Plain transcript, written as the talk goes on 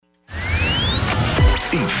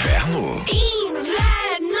Inverno?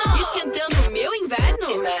 Inverno! Esquentando o meu inverno?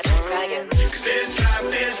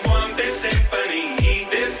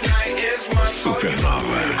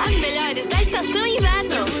 Supernova. As melhores da estação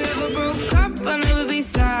inverno.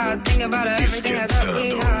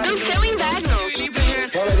 Do seu inverno.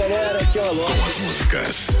 Fala galera, aqui é o Aulão. Com as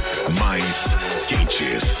músicas mais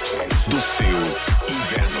quentes do seu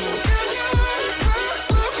inverno.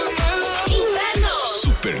 Inverno.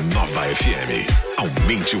 Supernova FM.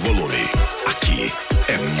 Aumente o volume. Aqui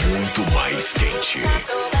é muito mais quente.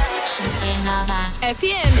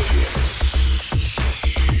 FM.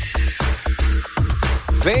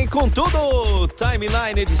 Vem com tudo!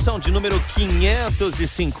 Timeline, edição de número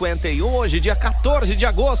 551, hoje dia 14 de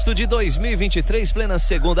agosto de 2023, plena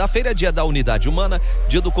segunda-feira, dia da unidade humana,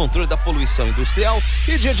 dia do controle da poluição industrial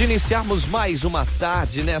e dia de iniciarmos mais uma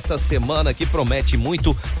tarde nesta semana que promete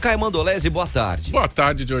muito. Caio Mandolesi, boa tarde. Boa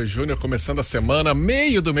tarde, Joey Júnior, começando a semana,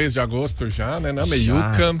 meio do mês de agosto já, né, na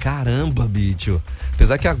meiuca. Caramba, bicho.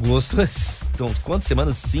 Apesar que agosto, estão quantas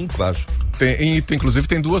semanas? 5, acho. Inclusive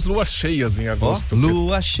tem 2 luas cheias em agosto.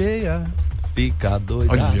 Lua cheia, fica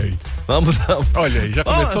doida. Olha aí. Vamos lá. Olha aí, já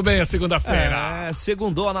começou bem a segunda-feira.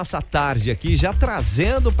 Segundou a nossa tarde aqui, já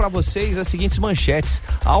trazendo para vocês as seguintes manchetes.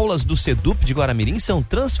 Aulas do Sedup de Guaramirim são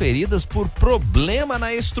transferidas por problema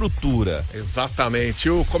na estrutura. Exatamente.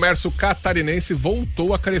 O comércio catarinense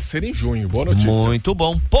voltou a crescer em junho. Boa notícia. Muito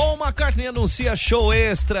bom. Paul McCartney anuncia show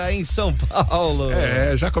extra em São Paulo.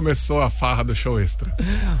 Já começou a farra do show extra.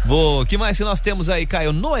 Boa. O que mais que nós temos aí,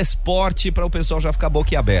 Caio, no esporte, para o pessoal já ficar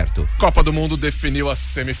boquiaberto? Copa do Mundo definiu as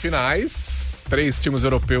semifinais. 3 times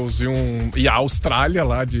europeus e a Austrália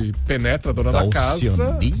lá de penetra, dona da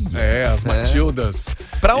casa. As Matildas.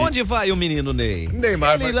 Pra onde vai o menino Ney?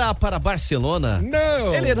 Neymar Ele irá para Barcelona?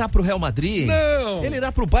 Não. Ele irá pro Real Madrid? Não. Ele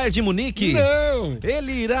irá pro Bayern de Munique? Não.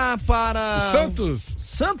 Ele irá para... Santos?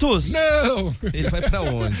 Santos? Não. Ele vai pra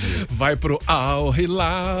onde? Vai pro Al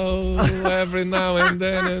Hilal, every now and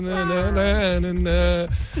then.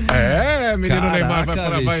 Menino. Caraca, Neymar vai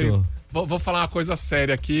para... Vou falar uma coisa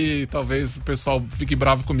séria aqui, talvez o pessoal fique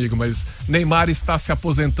bravo comigo, mas Neymar está se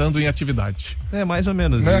aposentando em atividade. É mais ou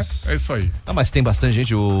menos isso. É isso aí. Mas tem bastante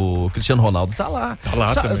gente, o Cristiano Ronaldo tá lá. Tá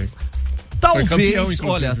lá também. Talvez, campeão,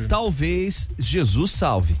 olha, talvez Jesus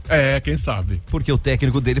salve. Quem sabe. Porque o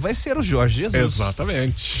técnico dele vai ser o Jorge Jesus.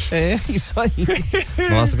 Exatamente. Isso aí.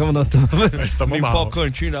 Nossa, como não estamos. Nós estamos mal.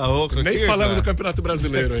 Cantinho na roupa. Nem falamos do Campeonato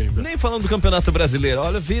Brasileiro ainda. Nem falando do Campeonato Brasileiro.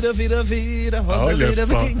 Olha, vira. Olha vira,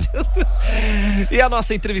 só. E a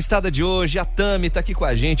nossa entrevistada de hoje, a Tami, tá aqui com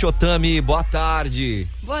a gente. Ô, Tami, boa tarde.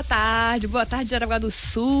 Boa tarde, Jaraguá do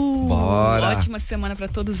Sul. Bora. Ótima semana pra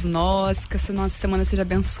todos nós, que essa nossa semana seja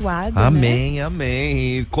abençoada. Amém, né?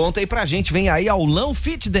 amém. E conta aí pra gente, vem aí aulão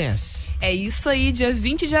Fit Dance. É isso aí, dia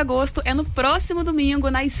 20 de agosto, é no próximo domingo,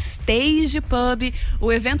 na Stage Pub.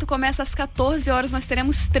 O evento começa às 14 horas, nós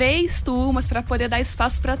teremos 3 turmas pra poder dar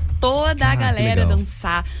espaço pra toda a galera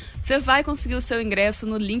dançar. Você vai conseguir o seu ingresso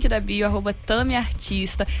no link da bio,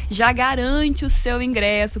 @TamiArtista. Já garante o seu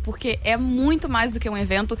ingresso, porque é muito mais do que um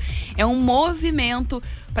evento, é um movimento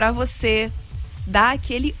para você dar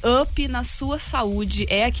aquele up na sua saúde.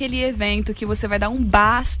 É aquele evento que você vai dar um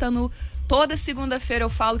basta no... Toda segunda-feira eu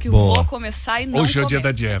falo que vou começar e não Hoje é o começo. dia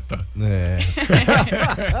da dieta.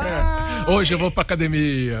 Hoje eu vou pra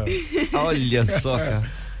academia. Olha só, cara.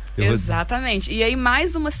 Exatamente. E aí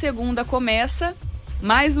mais uma segunda começa...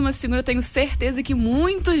 Mais uma segunda, tenho certeza que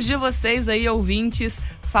muitos de vocês aí, ouvintes,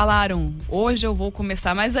 falaram, hoje eu vou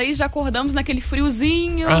começar. Mas aí já acordamos naquele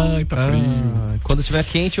friozinho. Ai, tá frio. Quando tiver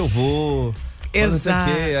quente eu vou. Exato.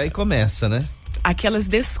 Aí começa, né? Aquelas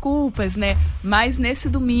desculpas, né? Mas nesse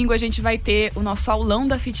domingo a gente vai ter o nosso aulão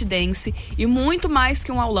da Fit Dance. E muito mais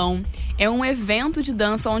que um aulão, é um evento de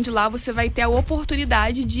dança onde lá você vai ter a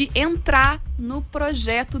oportunidade de entrar no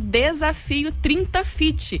projeto Desafio 30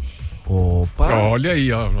 Fit. Opa! Olha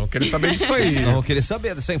aí, ó, vamos querer saber disso aí. Vamos querer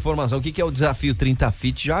saber dessa informação. O que é o desafio 30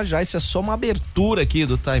 Fit? Já, isso é só uma abertura aqui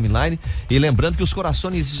do timeline. E lembrando que os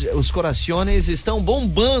corações estão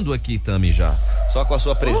bombando aqui, Tami, já. Só com a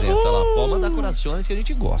sua presença lá. Pode mandar corações que a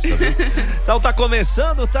gente gosta, viu? Então tá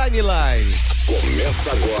começando o timeline.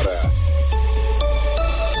 Começa agora.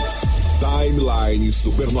 Timeline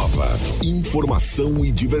Supernova. Informação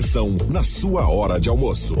e diversão na sua hora de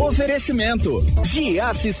almoço. Oferecimento: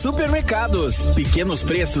 Giasse Supermercados. Pequenos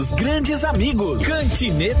preços, grandes amigos.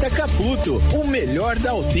 Cantineta Caputo. O melhor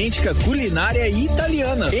da autêntica culinária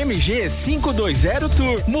italiana. MG 520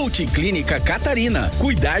 Tour. Multiclínica Catarina.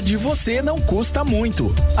 Cuidar de você não custa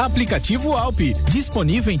muito. Aplicativo Alpe.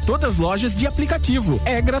 Disponível em todas as lojas de aplicativo.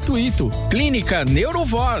 É gratuito. Clínica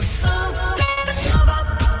Neurovoz.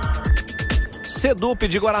 Sedup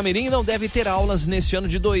de Guaramirim não deve ter aulas neste ano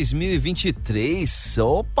de 2023.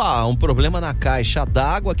 Opa, um problema na caixa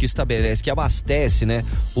d'água que abastece, né,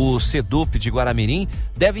 o Sedup de Guaramirim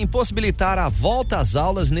deve impossibilitar a volta às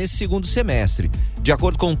aulas nesse segundo semestre. De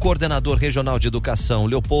acordo com o coordenador regional de educação,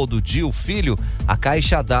 Leopoldo Dil Filho, a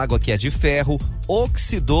caixa d'água, que é de ferro,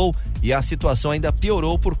 oxidou e a situação ainda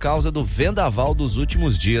piorou por causa do vendaval dos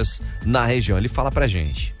últimos dias na região. Ele fala pra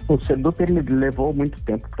gente. O Sedup, ele levou muito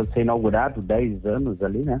tempo para ser inaugurado, 10 anos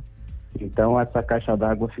ali, né? Então essa caixa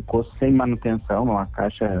d'água ficou sem manutenção, uma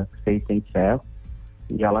caixa feita em ferro,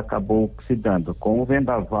 e ela acabou oxidando. Com o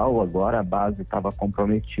vendaval agora a base estava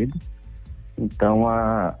comprometida, então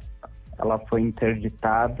ela foi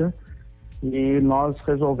interditada e nós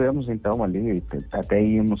resolvemos então ali, até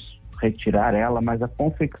íamos retirar ela, mas a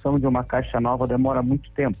confecção de uma caixa nova demora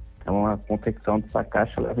muito tempo. Então a confecção dessa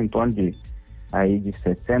caixa leva em torno de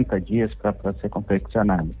 60 dias para ser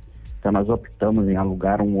confeccionada. Então nós optamos em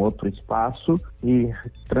alugar um outro espaço e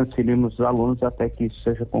transferimos os alunos até que isso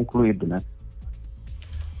seja concluído, né?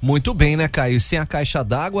 Muito bem, né, Caio? Sem a caixa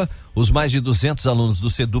d'água, os mais de 200 alunos do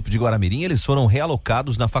Sedup de Guaramirim, eles foram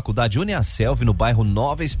realocados na Faculdade Uniaselv, no bairro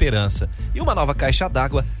Nova Esperança. E uma nova caixa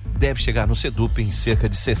d'água deve chegar no Sedup em cerca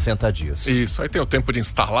de 60 dias. Isso, aí tem o tempo de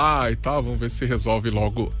instalar e tal, vamos ver se resolve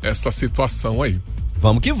logo essa situação aí.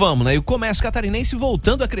 Vamos que vamos, né? E o comércio catarinense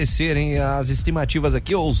voltando a crescer, hein? As estimativas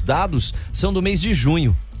aqui, ou os dados, são do mês de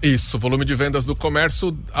junho. Isso, o volume de vendas do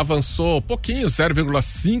comércio avançou pouquinho,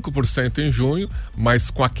 0,5% em junho, mas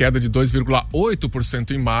com a queda de 2,8%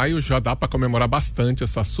 em maio, já dá para comemorar bastante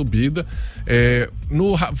essa subida.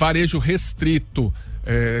 No varejo restrito,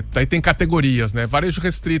 aí tem categorias, né? Varejo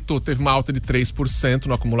restrito teve uma alta de 3%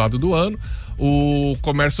 no acumulado do ano. O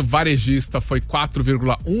comércio varejista foi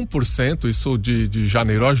 4,1%, isso de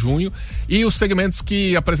janeiro a junho. E os segmentos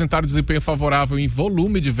que apresentaram desempenho favorável em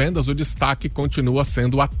volume de vendas, o destaque continua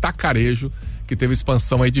sendo o atacarejo, que teve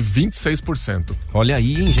expansão aí de 26%. Olha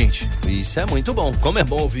aí, hein, gente? Isso é muito bom. Como é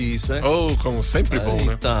bom ouvir isso, né? Oh, como sempre bom,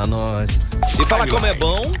 né? Eita, nós. E falar como é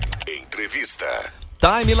bom... Entrevista.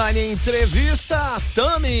 Timeline Entrevista.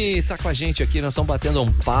 Tami tá com a gente aqui, nós estamos batendo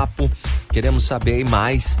um papo. Queremos saber aí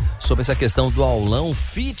mais sobre essa questão do aulão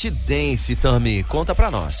Fit Dance. Tami, conta pra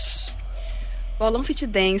nós. O aulão Fit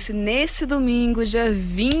Dance, nesse domingo, dia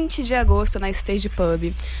 20 de agosto, na Stage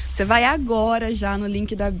Pub. Você vai agora já no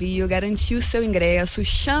link da bio, garantir o seu ingresso,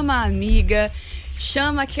 chama a amiga,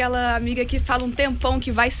 chama aquela amiga que fala um tempão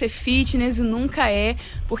que vai ser fitness e nunca é,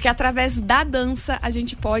 porque através da dança a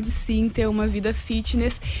gente pode sim ter uma vida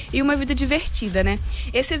fitness e uma vida divertida, né?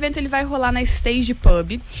 Esse evento ele vai rolar na Stage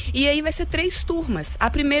Pub e aí vai ser 3 turmas. A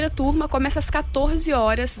primeira turma começa às 14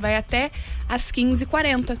 horas, vai até às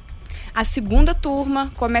 15h40. A segunda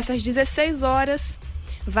turma começa às 16 horas,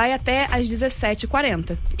 vai até às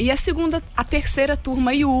 17h40. E a terceira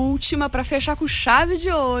turma e última, para fechar com chave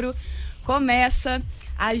de ouro, começa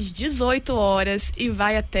às 18 horas e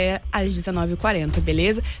vai até às 19h40,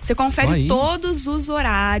 beleza? Você confere todos os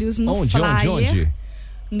horários no flyer. Onde?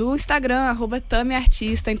 No Instagram,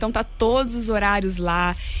 @TamiArtista, então tá todos os horários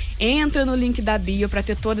lá. Entra no link da bio para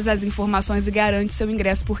ter todas as informações e garante seu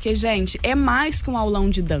ingresso, porque, gente, é mais que um aulão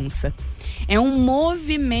de dança. É um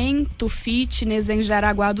movimento fitness em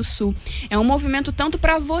Jaraguá do Sul. É um movimento tanto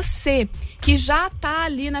para você que já tá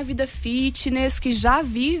ali na vida fitness, que já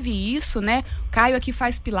vive isso, né? O Caio aqui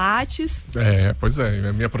faz pilates. Pois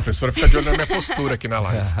é. Minha professora fica de olho na minha postura aqui na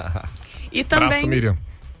live. E também Braço, Miriam.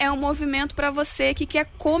 É um movimento para você que quer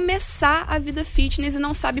começar a vida fitness e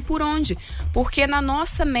não sabe por onde. Porque na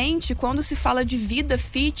nossa mente, quando se fala de vida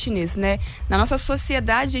fitness, né? Na nossa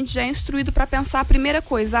sociedade, a gente já é instruído para pensar a primeira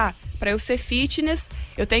coisa, para eu ser fitness,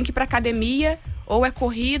 eu tenho que ir para academia, ou é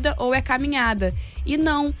corrida, ou é caminhada. E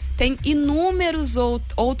não, tem inúmeras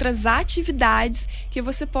outras atividades que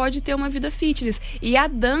você pode ter uma vida fitness. E a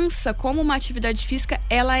dança, como uma atividade física,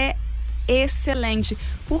 ela é excelente,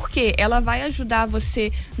 porque ela vai ajudar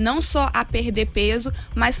você não só a perder peso,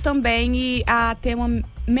 mas também a ter uma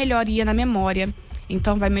melhoria na memória.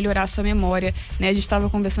 Então vai melhorar a sua memória, né? A gente estava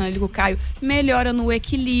conversando ali com o Caio, melhora no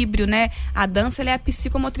equilíbrio, né? A dança ela é a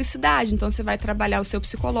psicomotricidade, então você vai trabalhar o seu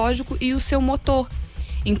psicológico e o seu motor.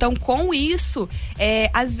 Então, com isso,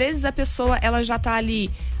 às vezes a pessoa ela já tá ali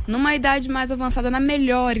numa idade mais avançada, na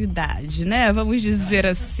melhor idade, né? Vamos dizer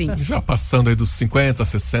assim. Já passando aí dos 50,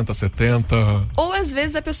 60, 70. Ou às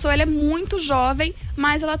vezes a pessoa ela é muito jovem,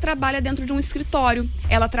 mas ela trabalha dentro de um escritório.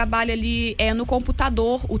 Ela trabalha ali no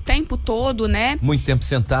computador o tempo todo, né? Muito tempo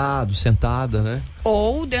sentada, né?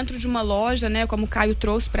 Ou dentro de uma loja, né? Como o Caio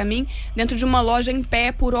trouxe pra mim, dentro de uma loja em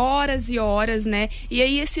pé por horas e horas, né? E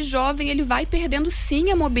aí esse jovem, ele vai perdendo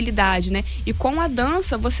sim a mobilidade, né? E com a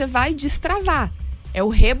dança você vai destravar. É o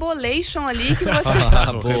rebolation ali que você...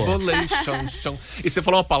 Rebolation. E você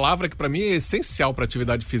falou uma palavra que pra mim é essencial pra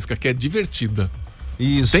atividade física, que é divertida.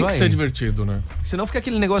 Isso tem que aí. ser divertido, né? Senão fica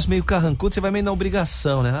aquele negócio meio carrancudo, você vai meio na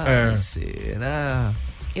obrigação, né? Será?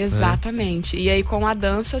 Exatamente. E aí com a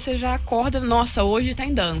dança você já acorda, nossa, hoje tá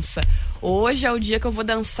em dança. Hoje é o dia que eu vou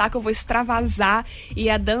dançar, que eu vou extravasar. E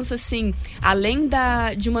a dança, assim, além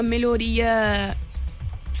de uma melhoria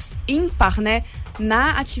ímpar, né?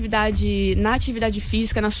 Na atividade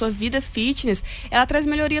física, na sua vida fitness, ela traz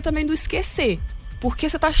melhoria também do esquecer. Porque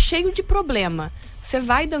você tá cheio de problema. Você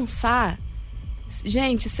vai dançar,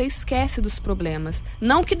 gente, você esquece dos problemas.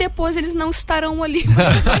 Não que depois eles não estarão ali,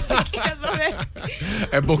 você vai ter que resolver.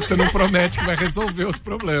 É bom que você não promete que vai resolver os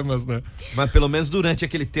problemas, né? Mas pelo menos durante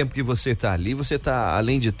aquele tempo que você tá ali, você tá,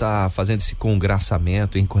 além de estar fazendo esse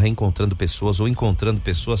congraçamento, reencontrando pessoas ou encontrando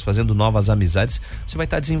pessoas, fazendo novas amizades, você vai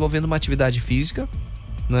estar desenvolvendo uma atividade física,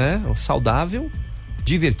 né? Saudável,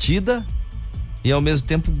 divertida e ao mesmo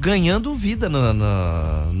tempo ganhando vida,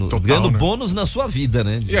 ganhando bônus na sua vida,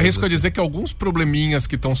 né? E arrisco a dizer que alguns probleminhas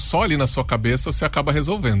que estão só ali na sua cabeça, você acaba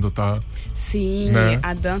resolvendo, tá? Sim, né?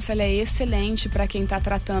 A dança ela é excelente para quem tá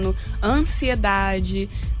tratando ansiedade,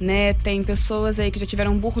 né? Tem pessoas aí que já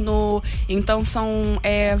tiveram burnout, então são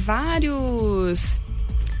vários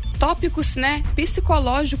tópicos, né,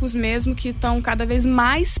 psicológicos mesmo, que estão cada vez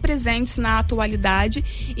mais presentes na atualidade,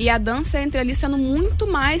 e a dança entra ali sendo muito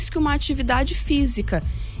mais que uma atividade física,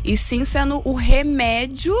 e sim sendo o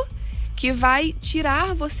remédio que vai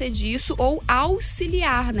tirar você disso ou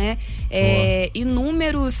auxiliar, né?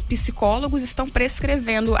 Inúmeros psicólogos estão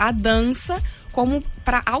prescrevendo a dança como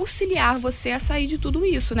para auxiliar você a sair de tudo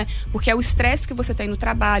isso, né? Porque é o estresse que você tem no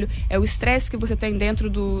trabalho, é o estresse que você tem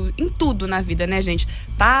em tudo na vida, né, gente?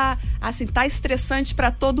 Tá estressante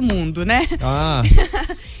para todo mundo, né?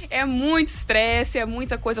 É muito estresse, é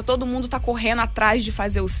muita coisa, todo mundo tá correndo atrás de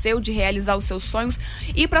fazer o seu, de realizar os seus sonhos,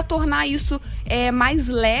 e para tornar isso mais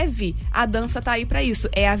leve, a dança tá aí para isso.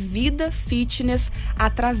 É a vida fitness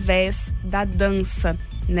através da dança,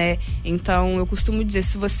 né? Então eu costumo dizer,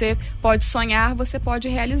 se você pode sonhar, você pode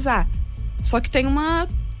realizar. Só que tem uma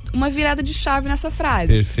virada de chave nessa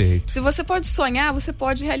frase. Perfeito. Se você pode sonhar, você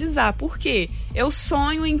pode realizar. Por quê? Eu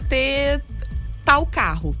sonho em ter tal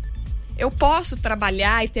carro. Eu posso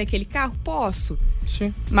trabalhar e ter aquele carro? Posso.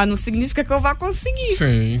 Sim. Mas não significa que eu vá conseguir.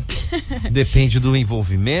 Sim. Depende do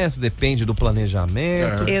envolvimento, depende do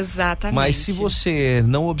planejamento. Exatamente. Mas se você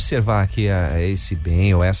não observar que esse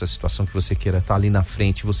bem ou essa situação que você queira estar ali na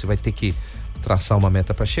frente, você vai ter que traçar uma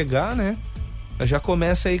meta para chegar, né? Já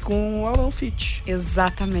começa aí com o aulão fit.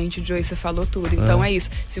 Exatamente, Joey, você falou tudo. Então é isso.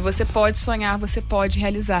 Se você pode sonhar, você pode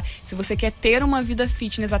realizar. Se você quer ter uma vida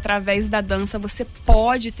fitness através da dança, você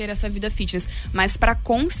pode ter essa vida fitness. Mas para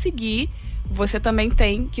conseguir, você também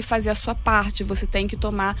tem que fazer a sua parte, você tem que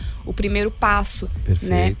tomar o primeiro passo.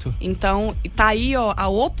 Perfeito. Né? Então, tá aí, ó, a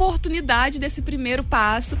oportunidade desse primeiro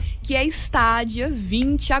passo, que é estar dia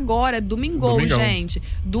 20 agora, domingão, gente.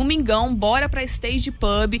 Domingão, bora pra Stage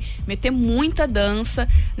Pub, meter muita dança,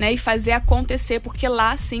 né, e fazer acontecer, porque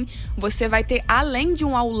lá sim você vai ter, além de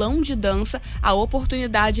um aulão de dança, a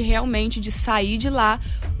oportunidade realmente de sair de lá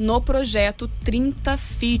no projeto 30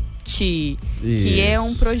 Fit. Que é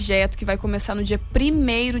um projeto que vai começar no dia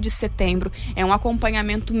 1º de setembro. É um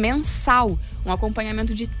acompanhamento mensal, um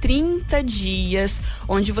acompanhamento de 30 dias,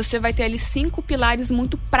 onde você vai ter ali 5 pilares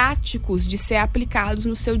muito práticos de ser aplicados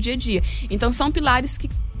no seu dia a dia. Então são pilares que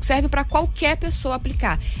serve para qualquer pessoa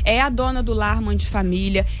aplicar. É a dona do lar, mãe de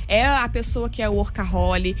família, é a pessoa que é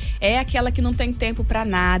workaholic, é aquela que não tem tempo para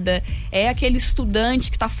nada, é aquele estudante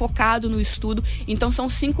que está focado no estudo. Então são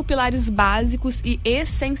 5 pilares básicos e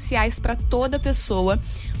essenciais para toda pessoa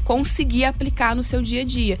conseguir aplicar no seu dia a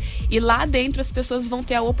dia. E lá dentro as pessoas vão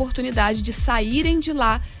ter a oportunidade de saírem de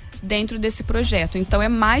lá dentro desse projeto. Então é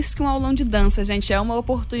mais que um aulão de dança, gente, é uma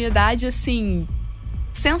oportunidade assim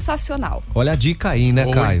sensacional. Olha a dica aí, né,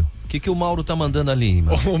 Caio? que o Mauro tá mandando ali,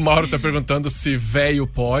 mano? O Mauro tá perguntando se velho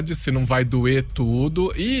pode, se não vai doer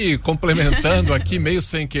tudo. E complementando aqui, meio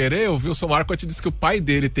sem querer, o Wilson Marco te disse que o pai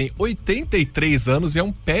dele tem 83 anos e é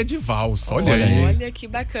um pé de valsa. Olha aí. Olha que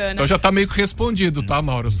bacana. Então já tá meio que respondido, tá,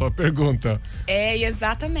 Mauro? Só pergunta.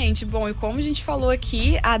 Exatamente. Bom, e como a gente falou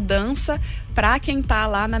aqui, a dança, pra quem tá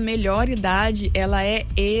lá na melhor idade, ela é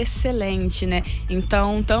excelente, né?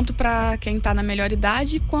 Então, tanto pra quem tá na melhor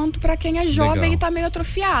idade, quanto pra quem é jovem. Legal. E tá meio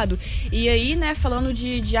atrofiado. E aí, né, falando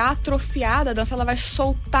de atrofiada, a dança, ela vai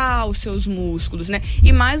soltar os seus músculos, né?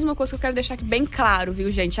 E mais uma coisa que eu quero deixar aqui bem claro,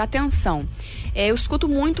 viu, gente? Atenção. Eu escuto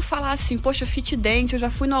muito falar assim, poxa, fit dance, eu já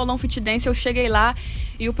fui no aulão fit dance, eu cheguei lá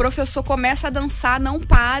e o professor começa a dançar, não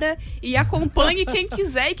para e acompanhe quem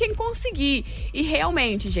quiser e quem conseguir. E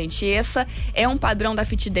realmente, gente, essa é um padrão da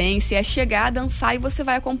fit dance, é chegar a dançar e você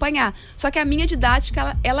vai acompanhar. Só que a minha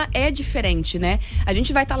didática, ela é diferente, né? A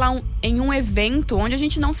gente vai estar lá em um evento onde a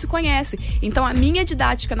gente não se conhece. Então, a minha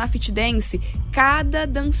didática na fit dance, cada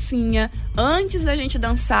dancinha, antes da gente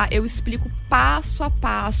dançar, eu explico passo a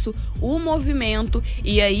passo o movimento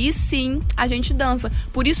e aí sim a gente dança.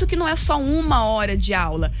 Por isso que não é só 1 hora de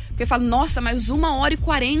aula. Porque eu falo, nossa, mas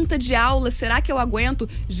 1h40 de aula, será que eu aguento?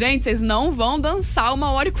 Gente, vocês não vão dançar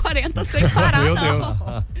 1h40 sem parar, Meu não. Deus.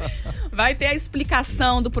 Vai ter a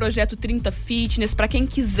explicação do projeto 30 Fitness para quem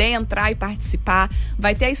quiser entrar e participar.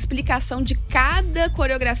 Vai ter a explicação de cada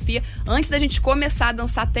coreografia. Antes da gente começar a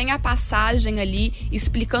dançar, tem a passagem ali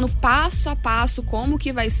explicando passo a passo como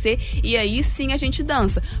que vai ser e aí sim a gente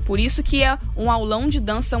dança. Por isso que é um aulão de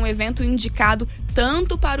dança, um evento indicado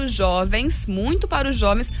tanto para os jovens, muito para os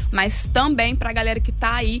jovens, mas também para a galera que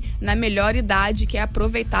tá aí na melhor idade, que é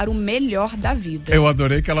aproveitar o melhor da vida. Eu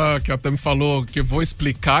adorei que a Tami falou que vou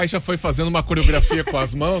explicar e já foi fazendo uma coreografia com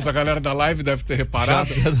as mãos, a galera da live deve ter reparado.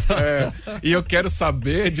 E eu quero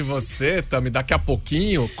saber de você, Tami, daqui a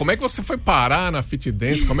pouquinho, como é que você foi parar na fit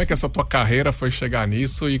dance, como é que essa tua carreira foi chegar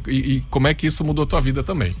nisso e como é que isso mudou a tua vida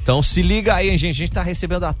também. Então se liga aí, gente, a gente tá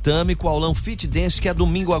recebendo a Tami com o aulão fit dance, que é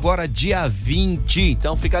domingo agora, dia 20.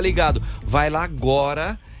 Então fica ligado, vai lá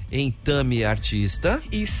agora em Tami Artista.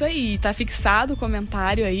 Isso aí, tá fixado o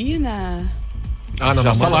comentário aí na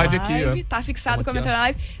nossa live aqui. Tá fixado o comentário na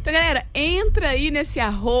live. Então, galera, entra aí nesse @.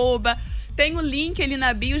 Tem o link ali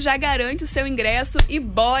na bio, já garante o seu ingresso e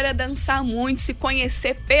bora dançar muito, se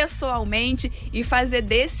conhecer pessoalmente e fazer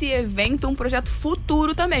desse evento um projeto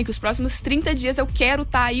futuro também, que os próximos 30 dias eu quero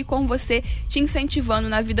estar aí com você, te incentivando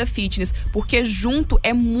na vida fitness, porque junto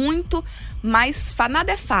é muito mais...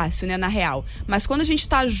 Nada é fácil, né, na real, mas quando a gente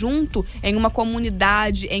tá junto em uma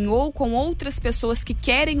comunidade, ou com outras pessoas que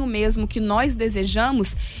querem o mesmo que nós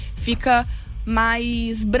desejamos, fica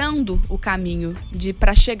mais brando o caminho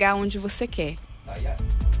para chegar onde você quer.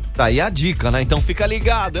 Tá aí a dica, né? Então fica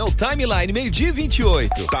ligado, é o Timeline, 12h28.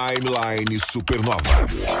 Timeline Supernova.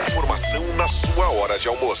 Informação na sua hora de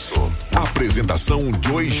almoço. Apresentação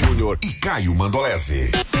Joey Júnior e Caio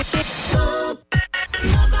Mandolesi.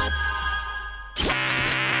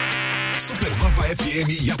 Supernova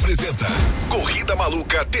FM apresenta Corrida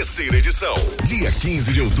Maluca, 3ª edição. Dia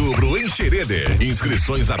 15 de outubro em Xereder.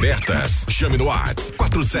 Inscrições abertas. Chame no WhatsApp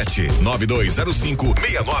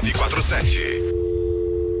 47-9205-6947.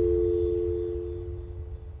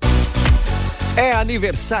 É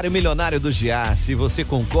aniversário milionário do Giasse. Você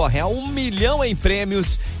concorre a 1 milhão em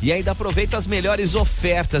prêmios e ainda aproveita as melhores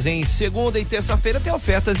ofertas. Em segunda e terça-feira tem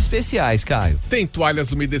ofertas especiais, Caio. Tem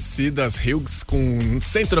toalhas umedecidas Hughes com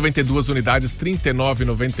 192 unidades, R$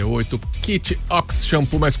 39,98. Kit Ox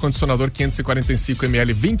shampoo mais condicionador 545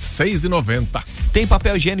 ml, R$ 26,90. Tem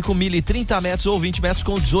papel higiênico Mili 30 metros ou 20 metros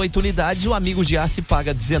com 18 unidades. O amigo Giasse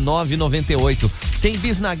paga R$ 19,98. Tem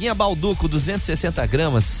bisnaguinha Balduco 260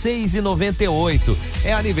 gramas, R$ 6,98.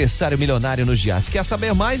 É aniversário milionário no Giasse. Quer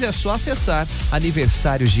saber mais? É só acessar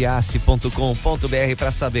aniversariogiasse.com.br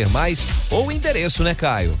para saber mais, ou o endereço, né,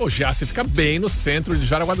 Caio? O Giasse fica bem no centro de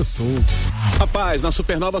Jaraguá do Sul. Rapaz, na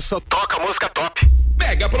Supernova só toca música top.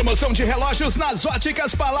 Mega promoção de relógios nas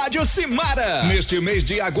Óticas Paládio Simara. Neste mês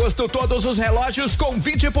de agosto, todos os relógios com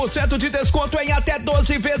 20% de desconto em até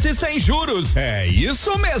 12 vezes sem juros. É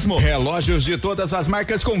isso mesmo. Relógios de todas as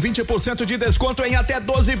marcas com 20% de desconto em até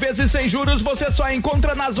 12 vezes sem juros, você só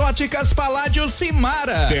encontra nas Óticas Paládio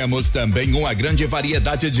Simara. Temos também uma grande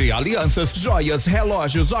variedade de alianças, joias,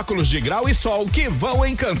 relógios, óculos de grau e sol que vão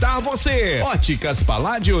encantar você. Óticas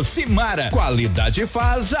Paládio Simara. Qualidade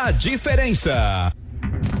faz a diferença.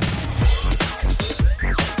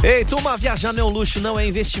 Ei, turma, viajar não é um luxo, não, é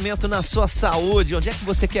investimento na sua saúde. Onde é que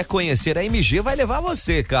você quer conhecer? A MG vai levar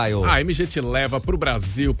você, Caio. A MG te leva pro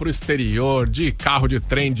Brasil, pro exterior, de carro, de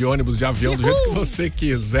trem, de ônibus, de avião, do jeito que você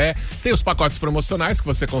quiser. Tem os pacotes promocionais que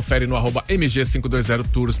você confere no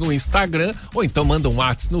 @MG520Tours no Instagram, ou então manda um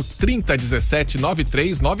WhatsApp no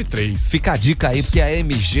 3017-9393. Fica a dica aí, porque a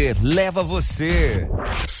MG leva você.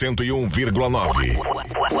 101,9.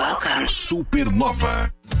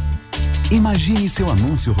 Supernova. Imagine seu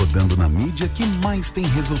anúncio rodando na mídia que mais tem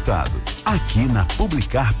resultado. Aqui na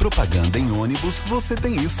Publicar Propaganda em Ônibus você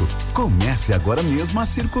tem isso. Comece agora mesmo a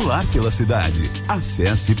circular pela cidade.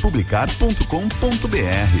 Acesse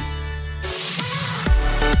publicar.com.br.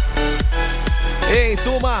 Ei,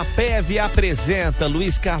 turma, a PEV apresenta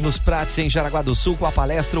Luiz Carlos Prates em Jaraguá do Sul com a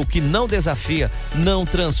palestra O que não desafia, não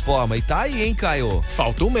transforma. E tá aí, hein, Caio?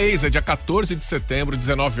 Falta um mês, é dia 14 de setembro,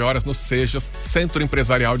 19 horas, no Sejas, Centro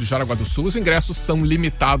Empresarial de Jaraguá do Sul. Os ingressos são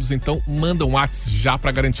limitados, então manda um WhatsApp já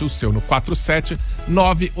pra garantir o seu, no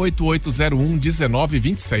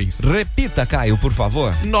 47-98801-1926. Repita, Caio, por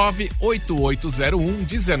favor.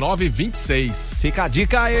 98801-1926. Fica a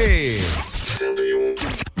dica aí.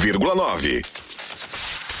 101,9.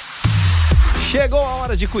 Chegou a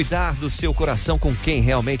hora de cuidar do seu coração com quem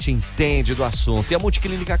realmente entende do assunto. E a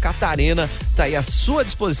Multiclínica Catarina tá aí à sua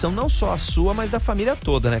disposição, não só a sua, mas da família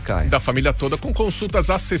toda, né, Caio? Da família toda, com consultas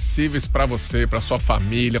acessíveis para você, para sua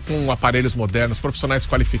família, com aparelhos modernos, profissionais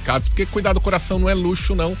qualificados, porque cuidar do coração não é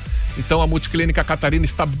luxo, não. Então a Multiclínica Catarina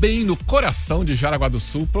está bem no coração de Jaraguá do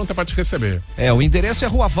Sul, pronta para te receber. O endereço é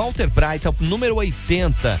Rua Walter Braita, número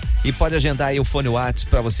 80. E pode agendar aí o fone WhatsApp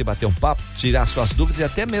para você bater um papo, tirar suas dúvidas e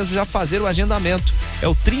até mesmo já fazer o agendamento. É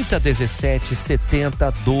o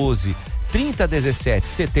 3017-7012.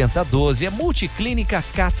 3017-7012 é Multiclínica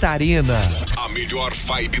Catarina. A melhor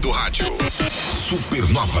vibe do rádio.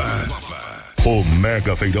 Supernova. O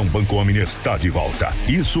Mega Feirão Banco Omni está de volta.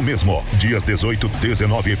 Isso mesmo, dias 18,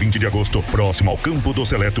 19 e 20 de agosto, próximo ao Campo do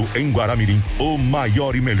Seleto, em Guaramirim. O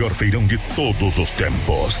maior e melhor feirão de todos os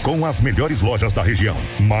tempos, com as melhores lojas da região.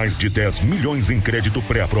 Mais de 10 milhões em crédito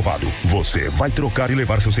pré-aprovado. Você vai trocar e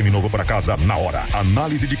levar seu seminovo para casa na hora.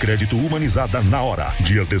 Análise de crédito humanizada na hora.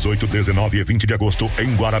 Dias 18, 19 e 20 de agosto,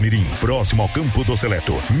 em Guaramirim, próximo ao Campo do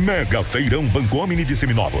Seleto. Mega Feirão Banco Omni de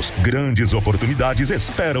Seminovos. Grandes oportunidades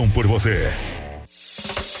esperam por você.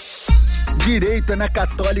 Direito é na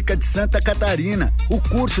Católica de Santa Catarina, o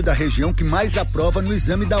curso da região que mais aprova no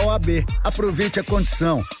exame da OAB. Aproveite a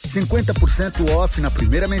condição, 50% off na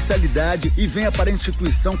primeira mensalidade e venha para a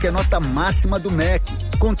instituição que é nota máxima do MEC,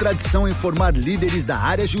 com tradição em formar líderes da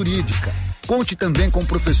área jurídica. Conte também com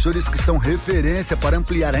professores que são referência para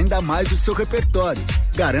ampliar ainda mais o seu repertório.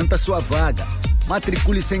 Garanta sua vaga.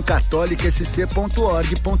 Matricule-se em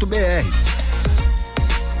catolicasc.org.br.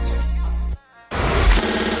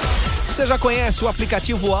 Você já conhece o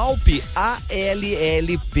aplicativo ALP?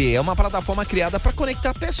 ALLP. É uma plataforma criada para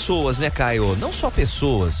conectar pessoas, né, Caio? Não só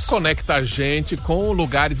pessoas. Conecta a gente com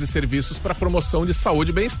lugares e serviços para promoção de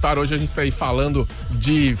saúde e bem-estar. Hoje a gente está aí falando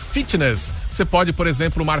de fitness. Você pode, por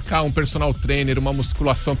exemplo, marcar um personal trainer, uma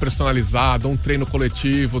musculação personalizada, um treino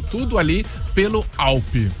coletivo, tudo ali pelo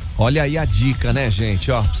ALP. Olha aí a dica, né,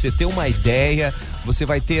 gente? Ó, pra você ter uma ideia, você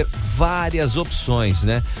vai ter várias opções,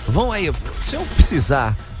 né? Vão aí, se eu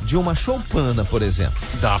precisar de uma choupana, por exemplo.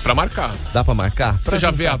 Dá pra marcar. Dá pra marcar? Você já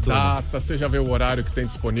vê a data, você já vê o horário que tem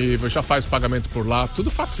disponível, já faz o pagamento por lá, tudo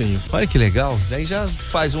facinho. Olha que legal. Daí já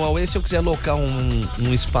faz um AUE se eu quiser alocar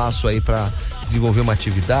um espaço aí pra desenvolver uma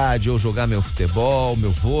atividade ou jogar meu futebol, meu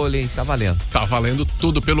vôlei, tá valendo. Tá valendo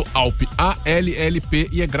tudo pelo ALP, ALLP,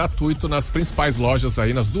 e é gratuito nas principais lojas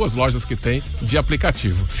aí, nas duas lojas que tem de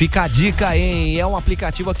aplicativo. Fica a dica, hein? É um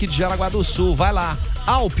aplicativo aqui de Jaraguá do Sul. Vai lá,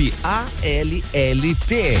 ALP,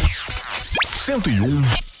 ALLP.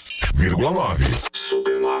 101,9.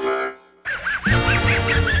 Supernova.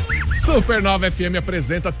 Supernova FM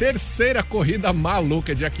apresenta a terceira corrida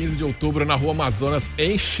maluca, dia 15 de outubro, na Rua Amazonas,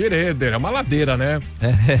 em Schroeder. É uma ladeira, né?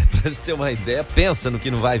 Pra você ter uma ideia, pensa no que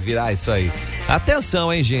não vai virar isso aí.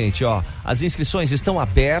 Atenção, hein, gente, ó. As inscrições estão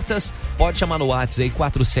abertas. Pode chamar no WhatsApp aí,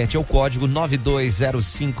 47 é o código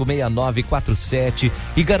 92056947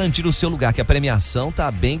 e garantir o seu lugar, que a premiação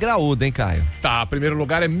tá bem graúda, hein, Caio? Tá, primeiro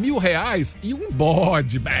lugar é R$1.000 e um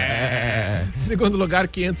bode. Segundo lugar,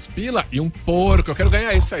 500 pila e um porco. Eu quero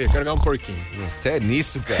ganhar isso aí, eu quero ganhar um porquinho. Até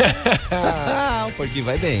nisso, cara. Um porquinho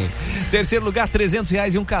vai bem. Terceiro lugar,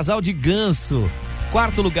 R$300 e um casal de ganso.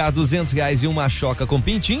 Quarto lugar, R$200 e uma choca com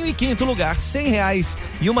pintinho. E quinto lugar, R$100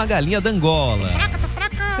 e uma galinha d'Angola. Tô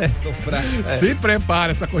fraca. Tô fraca. Se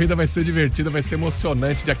prepara, essa corrida vai ser divertida, vai ser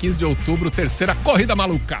emocionante. Dia 15 de outubro, terceira corrida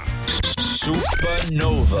maluca.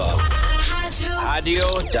 Supernova. Rádio Rádio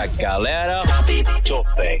da Galera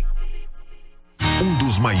Top. Um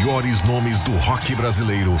dos maiores nomes do rock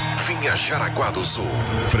brasileiro vinha Jaraguá do Sul.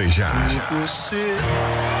 Frejá. Você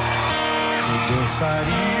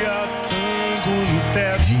dançaria tango no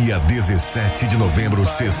teto. Dia 17 de novembro,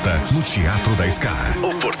 sexta, no Teatro da Scar.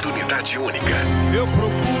 Oportunidade única. Eu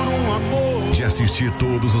procuro um amor. De assistir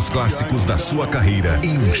todos os clássicos da sua carreira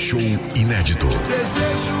em um show inédito.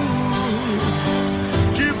 Desejo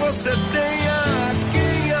que você tenha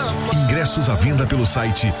quem ama. Ingressos à venda pelo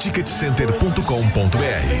site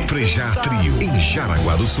ticketcenter.com.br. Frejá Trio, em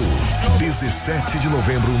Jaraguá do Sul. 17 de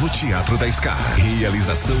novembro, no Teatro da Scar.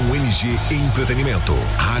 Realização MG Entretenimento.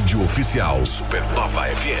 Rádio Oficial Supernova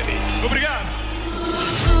FM. Obrigado.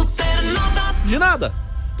 Supernova. De nada.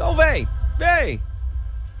 Então vem.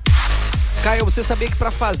 Caio, você sabia que para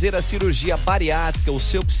fazer a cirurgia bariátrica, o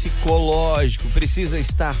seu psicológico precisa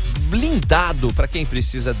estar blindado para quem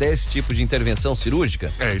precisa desse tipo de intervenção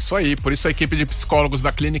cirúrgica? É isso aí, por isso a equipe de psicólogos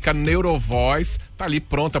da clínica Neurovoz tá ali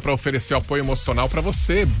pronta para oferecer apoio emocional para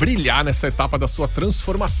você brilhar nessa etapa da sua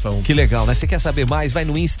transformação. Que legal, né? Você quer saber mais? Vai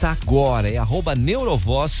no Insta agora, é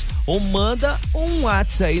 @neurovoz ou manda um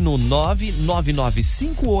WhatsApp aí no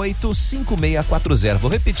 999585640. Vou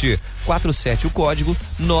repetir, 47 o código,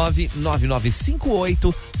 999585640.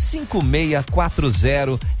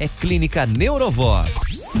 É Clínica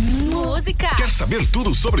Neurovoz. Música. Quer saber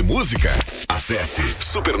tudo sobre música? Acesse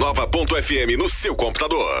supernova.fm no seu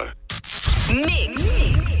computador.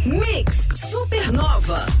 Mix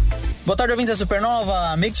Supernova. Boa tarde, ouvintes da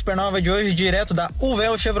Supernova. Mix Supernova de hoje, direto da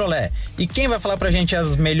Uvel Chevrolet. E quem vai falar pra gente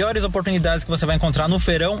as melhores oportunidades que você vai encontrar no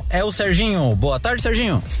feirão é o Serginho. Boa tarde,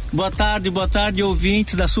 Serginho. Boa tarde,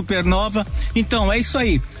 ouvintes da Supernova. Então, é isso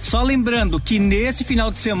aí. Só lembrando que nesse final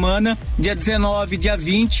de semana, dia 19, dia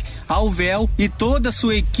 20, a Uvel e toda a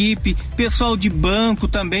sua equipe, pessoal de banco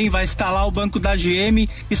também, vai instalar o banco da GM.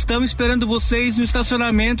 Estamos esperando vocês no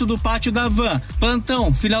estacionamento do pátio da Van.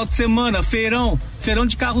 Plantão, final de semana, feirão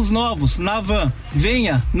de carros novos, na Van.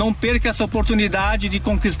 Venha, não perca essa oportunidade de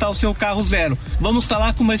conquistar o seu carro zero. Vamos estar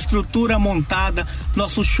lá com uma estrutura montada,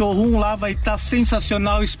 nosso showroom lá vai estar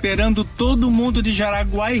sensacional, esperando todo mundo de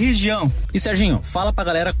Jaraguá e região. E Serginho, fala pra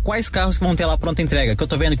galera quais carros que vão ter lá pronta entrega, que eu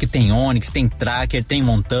tô vendo que tem Onix, tem Tracker, tem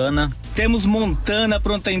Montana. Temos Montana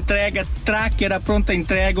pronta entrega, Tracker a pronta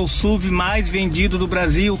entrega, o SUV mais vendido do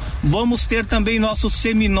Brasil. Vamos ter também nossos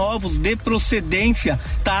seminovos de procedência,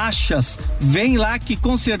 taxas. Vem lá que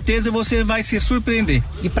com certeza você vai se surpreender.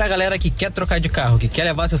 E pra galera que quer trocar de carro, que quer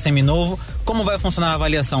levar seu seminovo, como vai funcionar a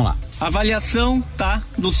avaliação lá? A avaliação,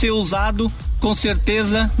 do seu usado, com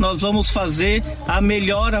certeza nós vamos fazer a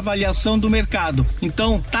melhor avaliação do mercado.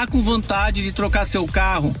 Então, tá com vontade de trocar seu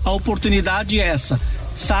carro? A oportunidade é essa.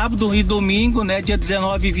 Sábado e domingo, dia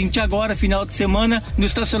 19 e 20 agora, final de semana, no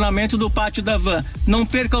estacionamento do pátio da Van. Não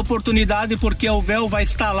perca a oportunidade, porque a Uvel vai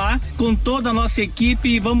estar lá com toda a nossa equipe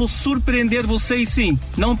e vamos surpreender vocês sim.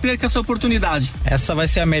 Não perca essa oportunidade. Essa vai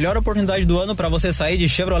ser a melhor oportunidade do ano para você sair de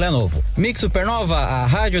Chevrolet novo. Mix Supernova, a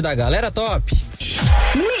rádio da galera top.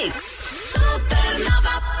 Mix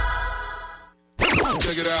Supernova.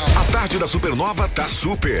 A tarde da Supernova tá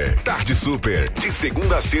super. Tarde Super. De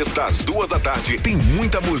segunda a sexta, às 2h tem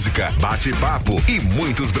muita música, bate-papo e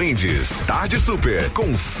muitos brindes. Tarde Super,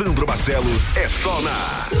 com Sandro Barcelos, é só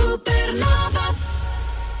na Supernova.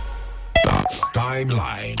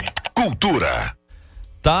 Timeline Cultura.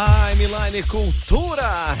 Timeline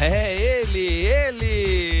Cultura. É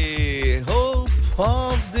ele. Hope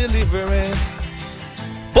of Deliverance.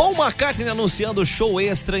 Paul McCartney anunciando show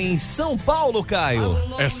extra em São Paulo, Caio.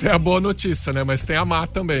 Essa é a boa notícia, né? Mas tem a má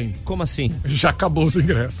também. Como assim? Já acabou os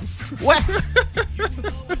ingressos. Ué?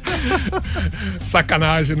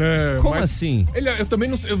 Sacanagem, né? Como assim? Eu também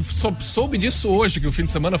não, eu só soube disso hoje, que o fim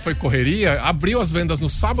de semana foi correria. Abriu as vendas no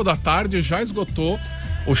sábado à tarde e já esgotou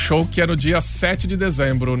o show que é no dia 7 de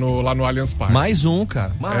dezembro, lá no Allianz Parque. Mais um,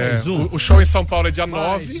 cara. Mais um. O show em São Paulo é dia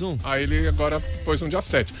 9, um. Aí ele agora pôs no dia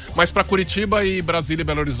 7. Mas pra Curitiba e Brasília e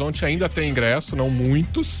Belo Horizonte ainda tem ingresso, não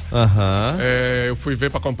muitos. Eu fui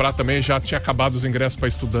ver pra comprar também, já tinha acabado os ingressos pra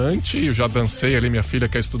estudante, eu já dancei ali, minha filha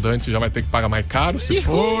que é estudante já vai ter que pagar mais caro, se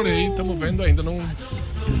for, e estamos vendo ainda, não...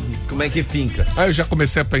 Como é que fica? Aí eu já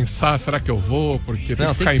comecei a pensar, será que eu vou? Porque tem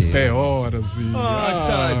que ficar em pé horas e...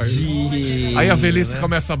 tadinho. Aí a velhice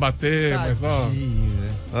começa a bater, tadinho, mas ó...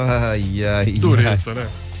 Ai. Dureza, né?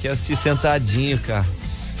 Quer assistir sentadinho, cara.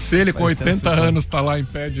 Se ele com 80 anos tá lá em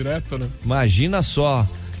pé direto, né? Imagina só.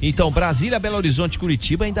 Então, Brasília, Belo Horizonte,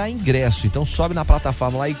 Curitiba ainda há ingresso. Então sobe na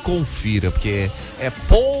plataforma lá e confira, porque é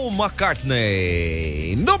Paul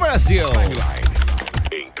McCartney no Brasil.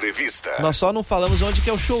 Entrevista. Nós só não falamos onde que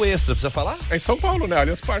é o show extra, precisa falar? É em São Paulo, né?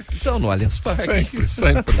 Allianz Parque. Então, no Allianz Parque.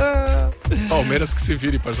 Sempre. Palmeiras que se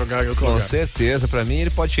vire pra jogar em outro lugar. Com certeza, pra mim ele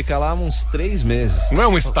pode ficar lá uns 3 meses. Não é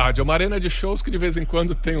um estádio, é uma arena de shows que de vez em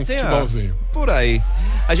quando tem um futebolzinho. Por aí.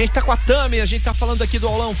 A gente tá com a Tami, a gente tá falando aqui do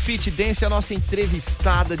aulão Fit Dance, a nossa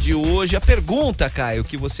entrevistada de hoje. A pergunta, Caio,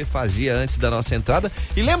 que você fazia antes da nossa entrada.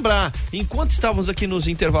 E lembrar, enquanto estávamos aqui nos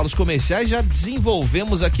intervalos comerciais, já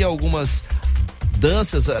desenvolvemos aqui algumas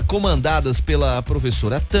danças comandadas pela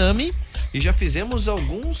professora Tami e já fizemos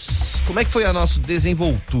alguns... Como é que foi a nossa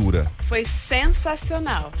desenvoltura? Foi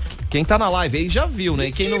sensacional. Quem tá na live aí já viu, né?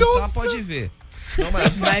 E quem não tá pode ver. Não,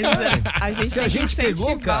 mas a gente tem que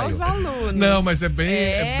incentivar os alunos. Não, mas é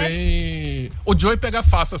bem... O Joey pega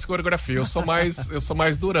fácil as coreografias. Eu sou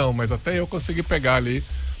mais durão, mas até eu consegui pegar ali.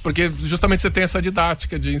 Porque justamente você tem essa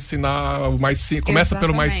didática de ensinar o mais simples. Começa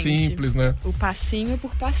pelo mais simples, né? O passinho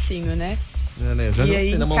por passinho, né? Já e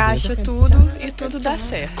aí encaixa tudo e tudo dá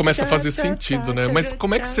certo. Começa a fazer sentido, né? Mas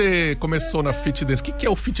como é que você começou na Fit Dance? O que é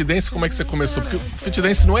o Fit Dance? Como é que você começou? Porque o Fit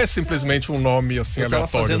Dance não é simplesmente um nome assim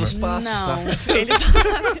aleatório, né? Os passos, não, tá? Ele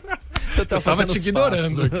eu tava te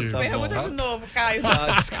ignorando aqui. Pergunta de novo, Caio.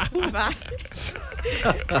 Desculpa.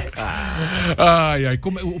 Ai,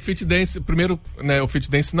 o Fit Dance, primeiro, né, o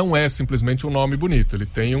Fit Dance não é simplesmente um nome bonito, ele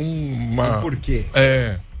tem uma... Um porquê?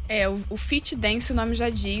 O Fit Dance, o nome já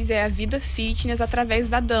diz, é a vida fitness através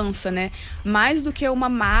da dança, né? Mais do que uma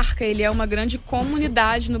marca, ele é uma grande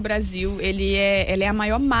comunidade no Brasil. Ele é a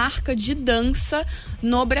maior marca de dança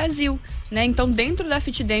no Brasil, né? Então, dentro da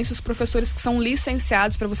Fit Dance, os professores que são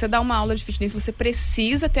licenciados, para você dar uma aula de Fit Dance, você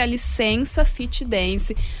precisa ter a licença Fit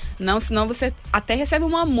Dance. Não, senão você até recebe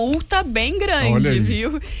uma multa bem grande,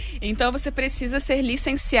 viu? Então você precisa ser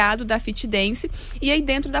licenciado da Fit Dance. E aí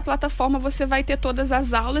dentro da plataforma você vai ter todas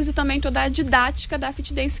as aulas e também toda a didática da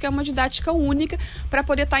Fit Dance, que é uma didática única para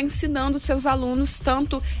poder estar ensinando os seus alunos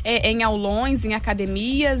tanto em aulões, em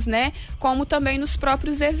academias, né? Como também nos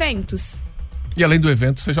próprios eventos. E além do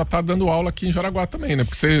evento, você já tá dando aula aqui em Jaraguá também, né?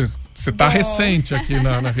 Porque você tá recente aqui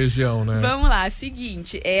na região, né? Vamos lá,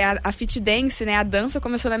 seguinte, a Fit Dance, né, a dança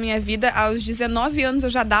começou na minha vida aos 19 anos, eu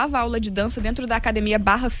já dava aula de dança dentro da academia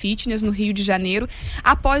Barra Fitness, no Rio de Janeiro.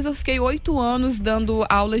 Após eu fiquei 8 anos dando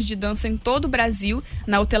aulas de dança em todo o Brasil,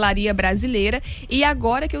 na hotelaria brasileira, e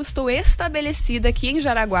agora que eu estou estabelecida aqui em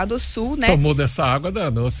Jaraguá do Sul, né? Tomou dessa água,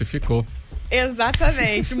 danou-se, ficou.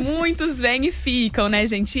 Exatamente, muitos vêm e ficam, né,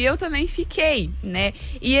 gente? E eu também fiquei, né?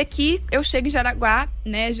 E aqui eu chego em Jaraguá,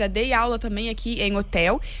 né? Já dei aula também aqui em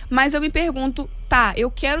hotel, mas eu me pergunto, tá,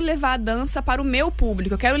 eu quero levar a dança para o meu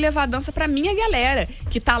público, eu quero levar a dança para minha galera,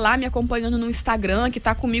 que tá lá me acompanhando no Instagram, que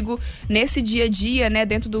tá comigo nesse dia a dia, né,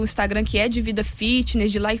 dentro do Instagram, que é de vida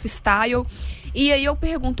fitness, de lifestyle. E aí eu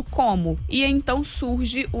pergunto como? E então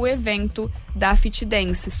surge o evento da Fit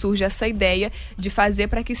Dance, surge essa ideia de fazer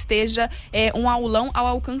para que esteja um aulão ao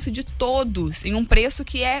alcance de todos, em um preço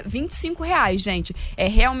que é R$25, gente. É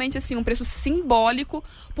realmente assim um preço simbólico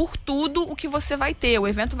por tudo o que você vai ter. O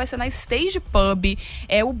evento vai ser na Stage Pub,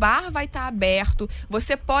 o bar vai estar aberto,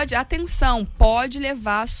 você pode, atenção, pode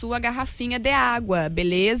levar a sua garrafinha de água,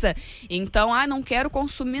 beleza? Então, não quero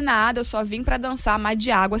consumir nada, eu só vim para dançar, mas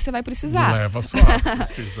de água você vai precisar. Leva a sua água,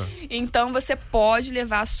 precisa. Então, você pode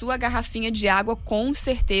levar a sua garrafinha de água com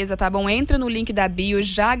certeza, tá bom? Entra no link da bio,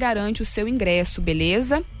 já garante o seu ingresso,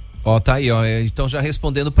 beleza? Tá aí, então já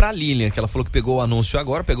respondendo pra Lilian, que ela falou que pegou o anúncio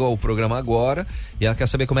agora, pegou o programa agora, e ela quer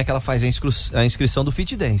saber como é que ela faz a inscrição do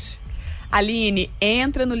Fit Dance. Aline,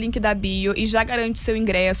 entra no link da bio e já garante seu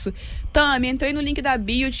ingresso. Tami, entrei no link da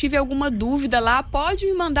bio, tive alguma dúvida lá, pode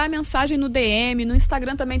me mandar mensagem no DM, no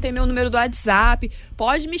Instagram também tem meu número do WhatsApp,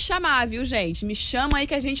 pode me chamar, viu, gente? Me chama aí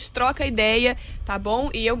que a gente troca ideia, tá bom?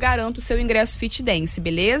 E eu garanto o seu ingresso Fit Dance,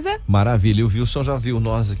 beleza? Maravilha, e o Wilson já viu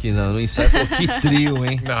nós aqui no ensaio, que trio,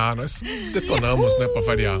 hein? Nós detonamos, né, pra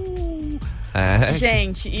variar.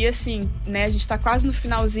 Gente, e assim, né, a gente tá quase no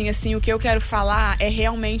finalzinho, assim, o que eu quero falar é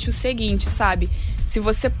realmente o seguinte, sabe? Se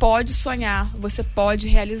você pode sonhar, você pode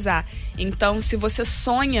realizar. Então, se você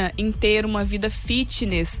sonha em ter uma vida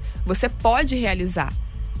fitness, você pode realizar.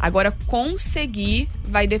 Agora, conseguir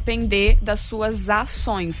vai depender das suas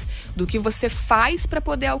ações, do que você faz para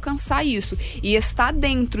poder alcançar isso. E estar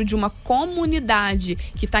dentro de uma comunidade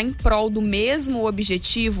que está em prol do mesmo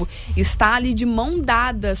objetivo, estar ali de mão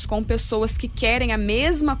dadas com pessoas que querem a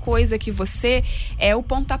mesma coisa que você, é o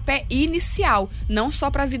pontapé inicial. Não só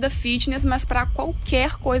para a vida fitness, mas para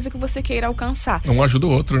qualquer coisa que você queira alcançar. Um ajuda o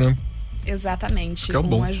outro, né? Exatamente. Que é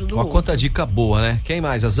bom. Ajuda o Ó, outro. quanta dica boa, né? Quem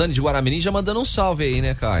mais? A Zane de Guaramirim já mandando um salve aí,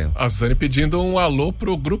 né, Caio? A Zane pedindo um alô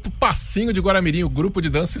pro grupo Passinho de Guaramirim, o grupo de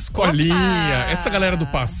dança Escolinha. Opa! Essa galera do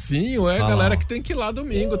Passinho é a galera que tem que ir lá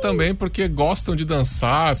domingo também, porque gostam de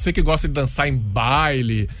dançar. Sei que gosta de dançar em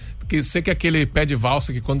baile. Sei que aquele pé de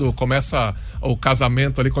valsa que quando começa o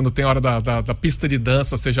casamento ali, quando tem a hora da pista de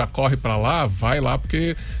dança, você já corre pra lá, vai lá,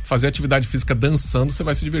 porque fazer atividade física dançando, você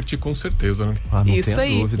vai se divertir com certeza, né? Isso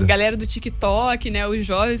aí, dúvida. Galera do TikTok, né? Os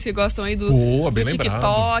jovens que gostam aí do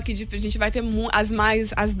TikTok, a gente vai ter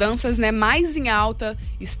as danças, né, mais em alta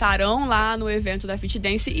estarão lá no evento da Fit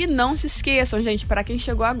Dance. E não se esqueçam, gente, para quem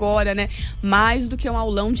chegou agora, né? Mais do que um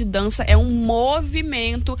aulão de dança, é um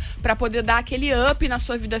movimento para poder dar aquele up na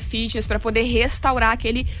sua vida fitness, para poder restaurar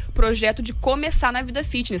aquele projeto de começar na vida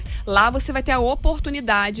fitness. Lá você vai ter a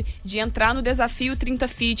oportunidade de entrar no desafio 30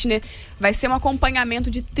 Fitness. Vai ser um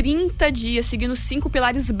acompanhamento de 30 dias, seguindo 5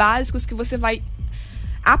 pilares básicos que você vai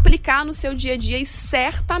aplicar no seu dia a dia, e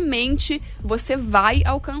certamente você vai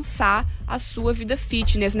alcançar a sua vida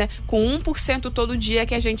fitness, né? Com 1% todo dia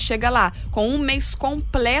que a gente chega lá. Com um mês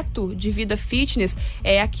completo de vida fitness,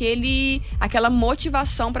 é aquela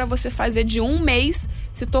motivação para você fazer de um mês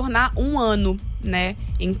se tornar um ano, né?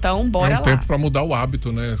 Então, bora lá. É um tempo pra mudar o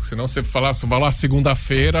hábito, né? Senão você vai lá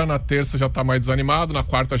segunda-feira, na terça já tá mais desanimado, na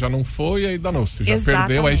quarta já não foi, aí danou-se. Já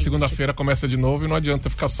perdeu, aí segunda-feira começa de novo e não adianta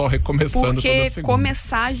ficar só recomeçando toda segunda. Porque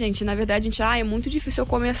começar, gente, na verdade, é muito difícil eu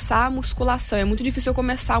começar a musculação, é muito difícil eu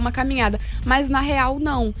começar uma caminhada. Mas na real,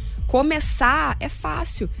 não. Começar é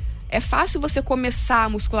fácil. É fácil você começar a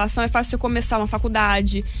musculação, é fácil você começar uma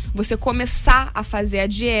faculdade, você começar a fazer a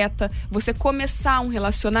dieta, você começar um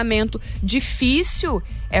relacionamento. Difícil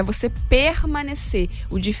é você permanecer.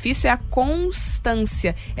 O difícil é a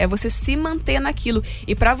constância, é você se manter naquilo.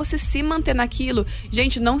 E para você se manter naquilo,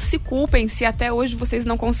 gente, não se culpem se até hoje vocês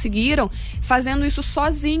não conseguiram fazendo isso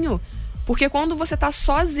sozinho. Porque quando você tá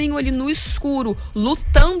sozinho ali no escuro,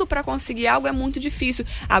 lutando para conseguir algo, é muito difícil.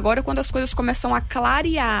 Agora, quando as coisas começam a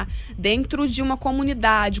clarear dentro de uma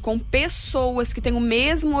comunidade, com pessoas que têm o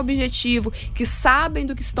mesmo objetivo, que sabem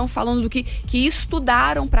do que estão falando, que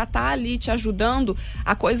estudaram para estar ali te ajudando,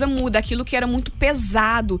 a coisa muda. Aquilo que era muito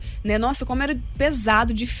pesado, né? Nossa, como era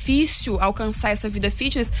pesado, difícil alcançar essa vida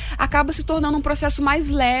fitness, acaba se tornando um processo mais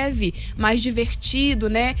leve, mais divertido,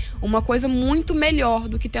 né? Uma coisa muito melhor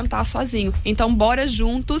do que tentar sozinho. Então, bora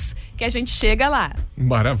juntos que a gente chega lá.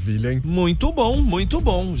 Maravilha, hein? Muito bom, muito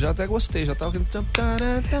bom. Já até gostei, já tava...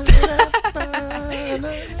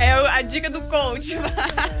 É a dica do coach.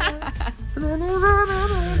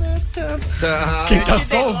 Quem tá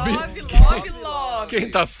só ouvindo...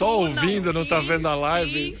 Quem tá só ouvindo, não tá vendo a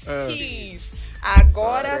live...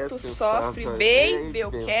 Agora tu sofre, baby, eu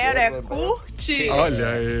quero é curtir. Olha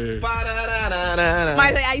aí.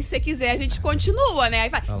 Mas aí, se quiser, a gente continua, né? Aí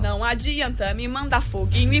vai, não adianta me mandar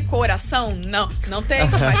foguinho e coração. Não tem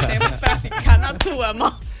mais tempo pra ficar na tua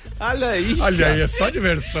mão. Olha aí. Olha aí, é só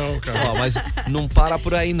diversão, cara. Ó, mas não para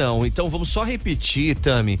por aí, não. Então vamos só repetir,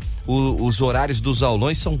 Tami. Os horários dos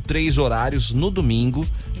aulões são 3 horários no domingo,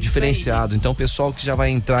 diferenciado. Então o pessoal que já vai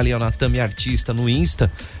entrar ali na Tami Artista no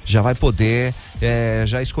Insta já vai poder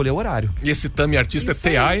já escolher o horário. E esse Tami Artista é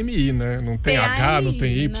TAMI, né? Não tem H, não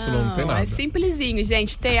tem Y, não tem nada. É simplesinho,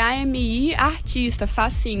 gente. TAMI Artista,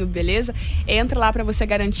 facinho, beleza? Entra lá pra você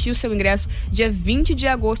garantir o seu ingresso dia 20 de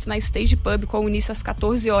agosto na Stage Pub, com início às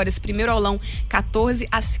 14 horas. Primeiro aulão, 14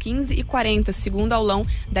 às 15h40. Segundo aulão,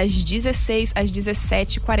 das 16 às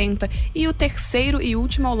 17h40. E o terceiro e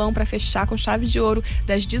último aulão para fechar com chave de ouro,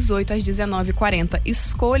 das 18 às 19h40.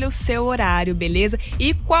 Escolha o seu horário, beleza?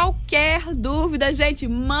 E qualquer dúvida, gente,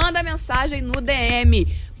 manda mensagem no DM.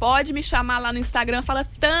 Pode me chamar lá no Instagram, fala: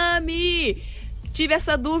 Tami, tive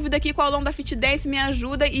essa dúvida aqui com o aulão da Fit Dance, me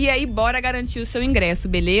ajuda. E aí, bora garantir o seu ingresso,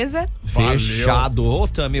 beleza? Fechado. Ô,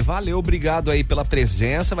 Tami, valeu, obrigado aí pela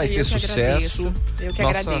presença, vai ser sucesso. Eu que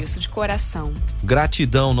agradeço, de coração.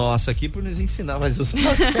 Gratidão nossa aqui por nos ensinar mais os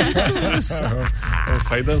passos. Vamos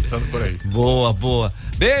sair dançando por aí. Boa, boa.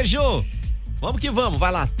 Beijo! Vamos que vamos,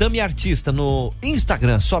 vai lá, Tami Artista no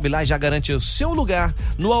Instagram, sobe lá e já garante o seu lugar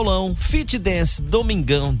no aulão Fit Dance,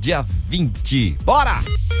 domingão, dia 20. Bora!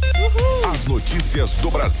 Uhul. As notícias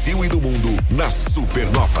do Brasil e do mundo na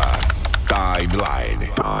Supernova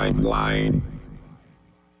Timeline.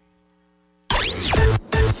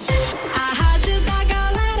 A rádio da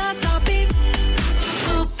galera top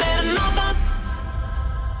Supernova.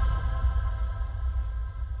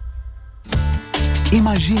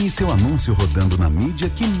 Imagine seu anúncio rodando na mídia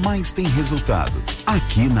que mais tem resultado.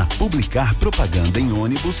 Aqui na Publicar Propaganda em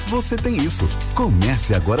Ônibus você tem isso.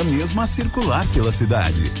 Comece agora mesmo a circular pela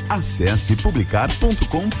cidade. Acesse publicar.com.br.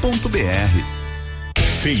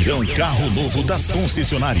 Feirão Carro Novo das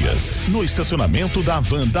concessionárias, no estacionamento da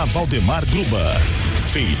van da Valdemar Gruba.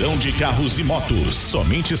 Feirão de carros e motos,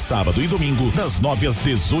 somente sábado e domingo, das 9 às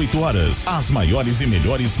 18 horas. As maiores e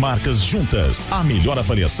melhores marcas juntas. A melhor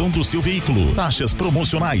avaliação do seu veículo. Taxas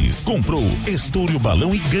promocionais. Comprou, estoure o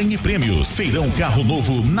balão e ganhe prêmios. Feirão Carro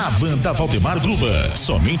Novo na van da Valdemar Gruba.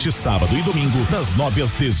 Somente sábado e domingo, das 9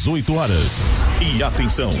 às 18 horas. E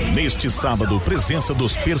atenção, neste sábado, presença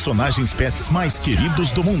dos personagens pets mais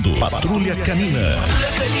queridos do mundo. Patrulha Canina.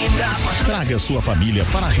 Traga sua família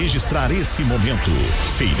para registrar esse momento.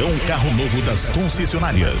 Feirão Carro Novo das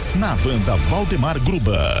concessionárias, na van da Valdemar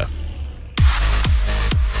Gruba.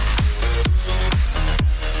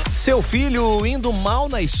 Seu filho indo mal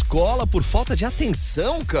na escola por falta de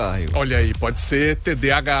atenção, Caio? Olha aí, pode ser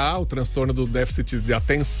TDAH, o transtorno do déficit de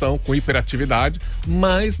atenção com hiperatividade,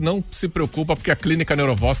 mas não se preocupa porque a Clínica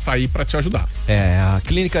Neurovoz está aí para te ajudar. A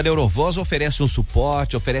Clínica Neurovoz oferece um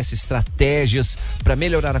suporte, oferece estratégias para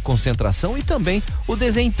melhorar a concentração e também o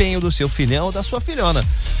desempenho do seu filhão ou da sua filhona.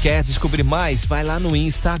 Quer descobrir mais? Vai lá no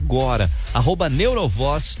Insta agora,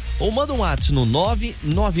 @neurovoz, ou manda um WhatsApp no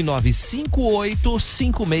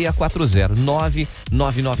 999585640.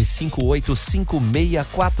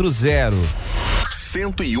 999585640.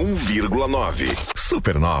 101,9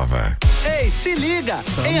 Supernova. Ei, se liga!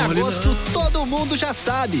 Em agosto, todo mundo já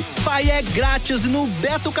sabe. Pai é grátis no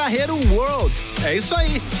Beto Carreiro World. É isso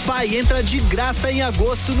aí. Pai entra de graça em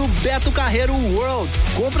agosto no Beto Carreiro World.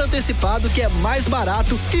 Compra antecipado que é mais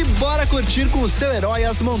barato e bora curtir com o seu herói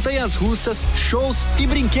as montanhas russas, shows e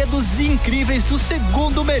brinquedos incríveis do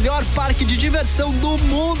segundo melhor parque de diversão do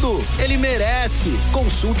mundo. Ele merece.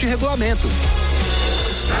 Consulte regulamento.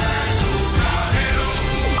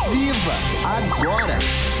 Viva agora!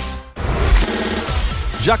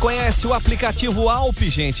 Já conhece o aplicativo Alp,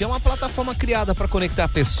 gente? É uma plataforma criada para conectar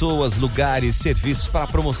pessoas, lugares, serviços para a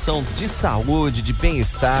promoção de saúde, de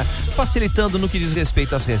bem-estar, facilitando no que diz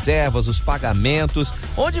respeito às reservas, os pagamentos.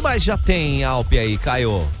 Onde mais já tem Alp aí,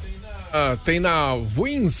 Caio? Tem na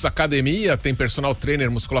Wins Academia, tem personal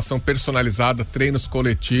trainer, musculação personalizada, treinos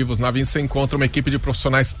coletivos. Na Wins você encontra uma equipe de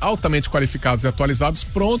profissionais altamente qualificados e atualizados,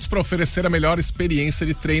 prontos para oferecer a melhor experiência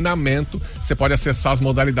de treinamento. Você pode acessar as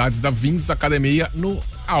modalidades da Wins Academia no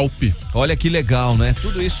Alp. Olha que legal, né?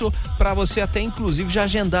 Tudo isso para você até inclusive já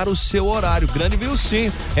agendar o seu horário. Grande viu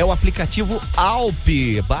sim. É o aplicativo Alp.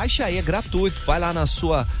 Baixa aí, é gratuito. Vai lá na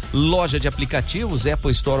sua loja de aplicativos,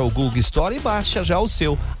 Apple Store ou Google Store, e baixa já o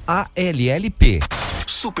seu ALLP.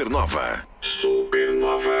 Supernova.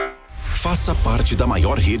 Faça parte da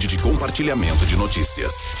maior rede de compartilhamento de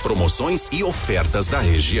notícias, promoções e ofertas da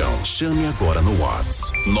região. Chame agora no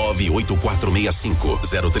WhatsApp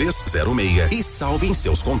 984650306 e salve em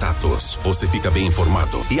seus contatos. Você fica bem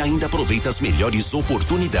informado e ainda aproveita as melhores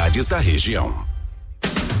oportunidades da região.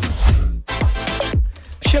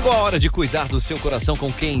 Chegou a hora de cuidar do seu coração com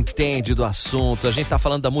quem entende do assunto. A gente tá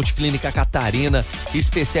falando da Multiclínica Catarina,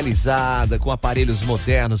 especializada com aparelhos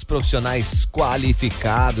modernos, profissionais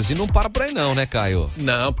qualificados. E não para por aí não, né, Caio?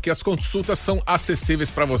 Não, porque as consultas são acessíveis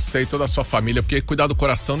para você e toda a sua família, porque cuidar do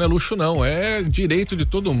coração não é luxo não, é direito de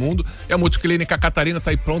todo mundo. E a Multiclínica Catarina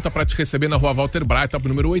tá aí pronta para te receber na Rua Walter Braita,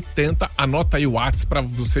 número 80. Anota aí o WhatsApp para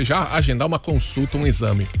você já agendar uma consulta, um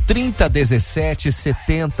exame.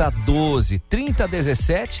 3017-7012.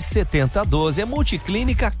 3017-7012 é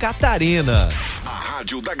Multiclínica Catarina. A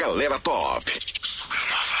rádio da galera top.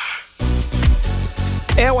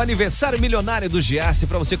 É o aniversário milionário do Giasse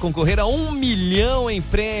para você concorrer a 1 milhão em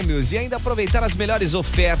prêmios e ainda aproveitar as melhores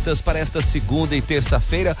ofertas para esta segunda e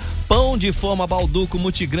terça-feira. Pão de forma Balduco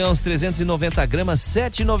multigrãos 390 gramas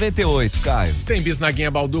 7,98, Caio. Tem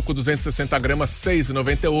bisnaguinha Balduco 260 gramas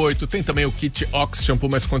 6,98. Tem também o kit Ox shampoo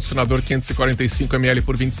mais condicionador 545 ml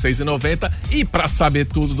por 26,90. E para saber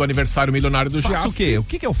tudo do aniversário milionário do Giasse. Faço o quê? O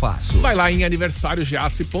que eu faço? Vai lá em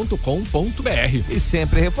aniversariogiasse.com.br. E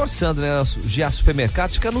sempre reforçando, né? O Giasse Supermercado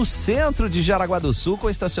fica no centro de Jaraguá do Sul com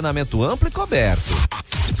estacionamento amplo e coberto.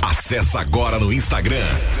 Acesse agora no Instagram,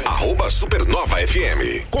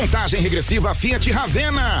 @SupernovaFM. Contagem regressiva Fiat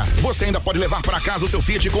Ravena. Você ainda pode levar para casa o seu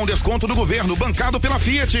Fiat com desconto do governo, bancado pela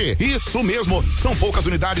Fiat. Isso mesmo, são poucas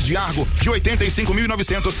unidades de Argo de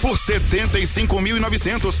 85.900 por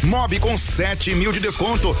 75.900. Mob com 7.000 de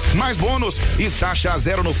desconto, mais bônus e taxa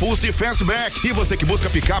zero no Pulse e Fastback. E você que busca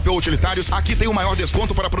picape ou utilitários, aqui tem o maior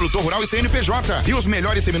desconto para produtor rural e CNPJ. E os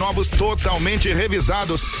melhores seminovos totalmente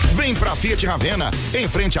revisados. Vem pra Fiat Ravena, em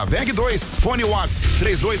frente frente à VEG 2. Fone Whats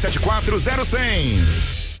 32740100.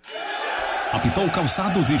 A Pitol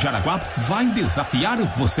Calçados de Jaraguá vai desafiar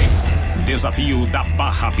você. Desafio da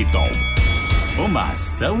Barra Pitol. Uma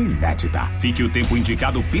ação inédita. Fique o tempo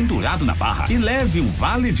indicado pendurado na barra e leve um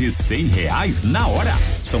vale de R$100 na hora.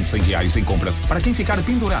 São R$100 em compras para quem ficar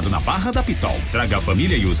pendurado na barra da Pitol. Traga a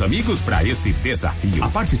família e os amigos para esse desafio. A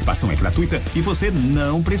participação é gratuita e você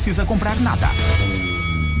não precisa comprar nada.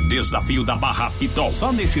 Desafio da Barra Pitol.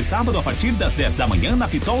 Só neste sábado a partir das 10 da manhã na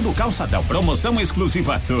Pitol do Calçadão. Promoção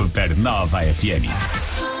exclusiva Supernova FM.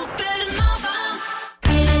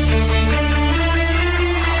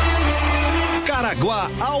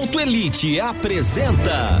 Caraguá Auto Elite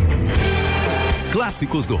apresenta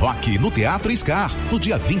Clássicos do Rock no Teatro Scar, no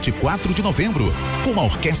dia 24 de novembro, com uma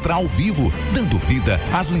orquestra ao vivo, dando vida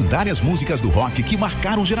às lendárias músicas do rock que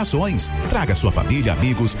marcaram gerações. Traga sua família,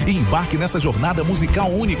 amigos e embarque nessa jornada musical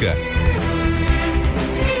única.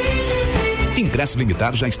 Ingressos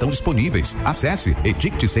limitados já estão disponíveis. Acesse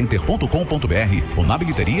eticketcenter.com.br ou na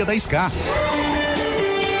bilheteria da Scar.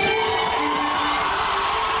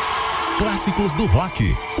 Clássicos do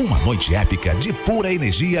Rock, uma noite épica de pura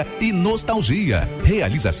energia e nostalgia.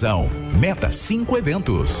 Realização Meta 5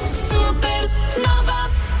 Eventos.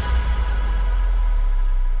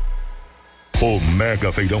 O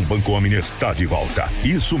Mega Feirão Banco Omni está de volta.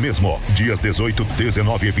 Isso mesmo, dias 18,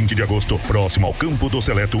 19 e 20 de agosto, próximo ao Campo do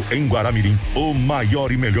Seleto, em Guaramirim, o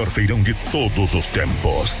maior e melhor feirão de todos os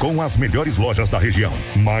tempos, com as melhores lojas da região.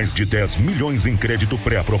 Mais de 10 milhões em crédito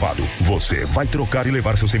pré-aprovado. Você vai trocar e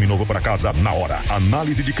levar seu seminovo para casa na hora.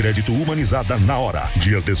 Análise de crédito humanizada na hora.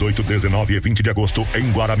 Dias 18, 19 e 20 de agosto,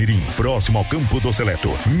 em Guaramirim, próximo ao Campo do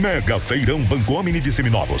Seleto. Mega Feirão Banco Omni de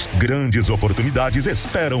Seminovos. Grandes oportunidades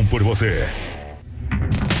esperam por você.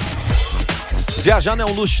 Viajar não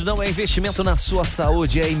é um luxo, não é investimento na sua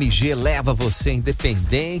saúde. A MG leva você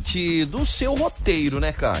independente do seu roteiro,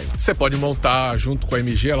 né, Caio? Você pode montar junto com a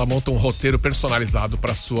MG, ela monta um roteiro personalizado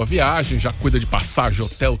para sua viagem, já cuida de passagem,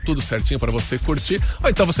 hotel, tudo certinho para você curtir. Ou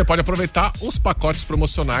então você pode aproveitar os pacotes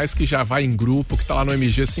promocionais que já vai em grupo, que tá lá no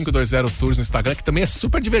MG 520 Tours no Instagram, que também é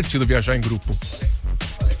super divertido viajar em grupo.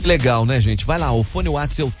 Legal, né, gente? Vai lá, o fone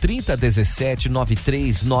WhatsApp é o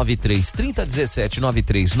 3017-9393,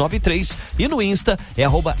 3017-9393 e no Insta é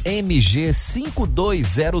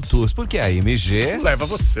 @MG520 Tours, porque a MG leva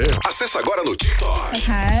você. Acesse agora no TikTok,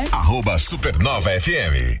 @Supernova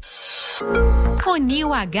FM. O New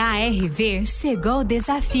HRV chegou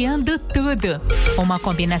desafiando tudo. Uma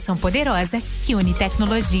combinação poderosa que une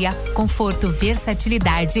tecnologia, conforto,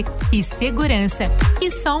 versatilidade e segurança. E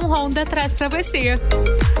só um Honda traz pra você.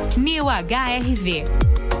 New HRV.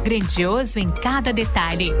 Grandioso em cada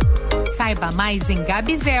detalhe. Saiba mais em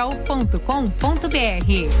gabivel.com.br.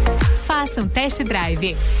 Faça um test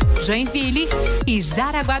drive. Joinville e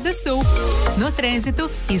Jaraguá do Sul. No trânsito,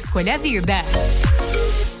 escolha a vida.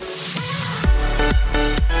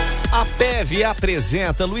 A PEV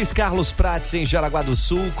apresenta Luiz Carlos Prates em Jaraguá do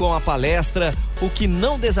Sul com a palestra O que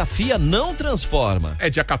não desafia, não transforma. É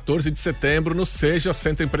dia 14 de setembro no Seja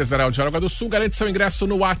Centro Empresarial de Jaraguá do Sul. Garante seu ingresso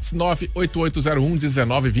no WhatsApp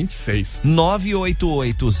 98801-1926.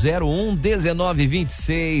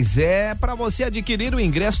 98801-1926. É para você adquirir o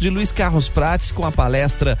ingresso de Luiz Carlos Prates com a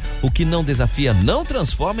palestra O que não desafia, não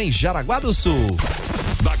transforma em Jaraguá do Sul.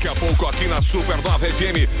 Daqui a pouco aqui na Supernova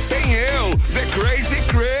FM tem eu, The Crazy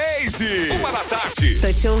Crazy. 1h.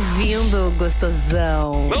 Tô te ouvindo,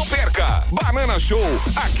 gostosão. Não perca! Banana Show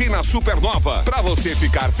aqui na Supernova pra você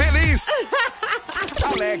ficar feliz,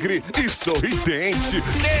 alegre e sorridente.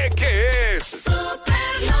 Que é esse?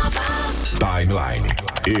 Supernova. Timeline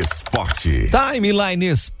Esporte. Timeline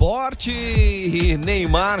Esporte. E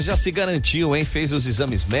Neymar já se garantiu, hein? Fez os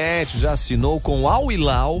exames médicos, já assinou com o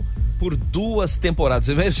aulão por 2 temporadas.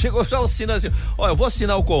 Ele chegou já assinando assim, eu vou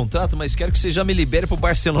assinar o contrato, mas quero que você já me libere pro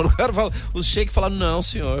Barcelona. O cara fala, os Sheik falaram, não,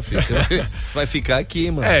 senhor, filho, você vai ficar aqui,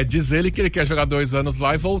 mano. Diz ele que ele quer jogar 2 anos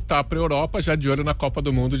lá e voltar pra Europa, já de olho na Copa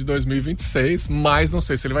do Mundo de 2026, mas não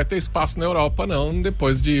sei se ele vai ter espaço na Europa, não,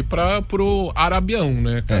 depois de ir pro Arabião,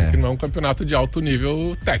 né, cara, que não é um campeonato de alto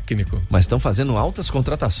nível técnico. Mas estão fazendo altas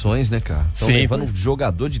contratações, né, cara? Estão levando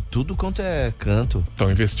jogador de tudo quanto é canto.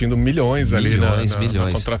 Estão investindo milhões ali na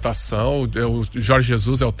contratação. O Jorge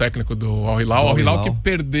Jesus é o técnico do Al-Hilal. O Al-Hilal que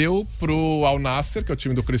perdeu pro Al Nassr, que é o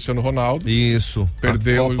time do Cristiano Ronaldo. Isso.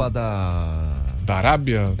 Perdeu a Copa da da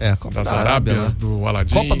Arábia, Copa das da Arábia, Arábias, né? do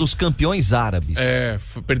Aladim. Copa dos Campeões Árabes.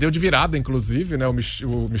 Perdeu de virada, inclusive, né? O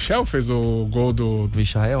Michel fez o gol do...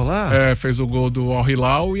 Michael lá? Fez o gol do Al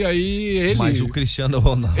Hilal e aí ele... Mas o Cristiano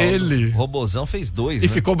Ronaldo, o Robozão, fez 2, E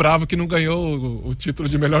né? ficou bravo que não ganhou o título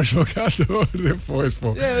de melhor jogador depois,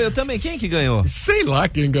 pô. Eu também. Quem que ganhou? Sei lá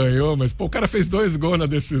quem ganhou, mas pô, o cara fez 2 gols na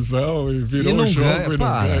decisão e virou o jogo e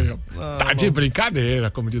não ganha. Tá de brincadeira,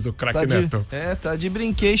 como diz o craque Neto. Tá de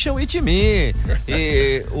brincation with me.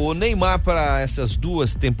 E o Neymar, para essas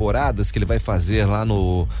 2 temporadas que ele vai fazer lá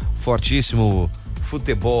no fortíssimo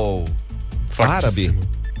futebol árabe,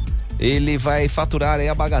 ele vai faturar aí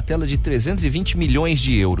a bagatela de 320 milhões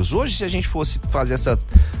de euros. Hoje, se a gente fosse fazer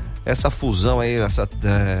essa fusão aí, essa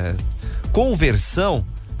conversão,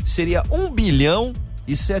 seria 1 bilhão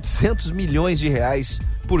e 700 milhões de reais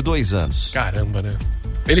por 2 anos. Caramba, né?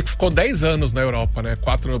 Ele ficou 10 anos na Europa, né?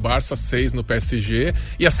 4 no Barça, 6 no PSG.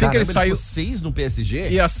 E assim que ele saiu. 6 no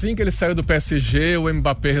PSG? E assim que ele saiu do PSG, o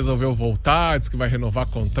Mbappé resolveu voltar, disse que vai renovar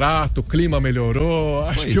contrato, o clima melhorou.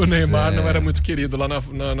 Acho que o Neymar não era muito querido lá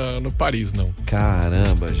no Paris, não.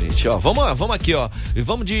 Caramba, gente. Ó, vamos aqui, ó.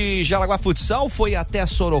 Vamos de Jaraguá Futsal, foi até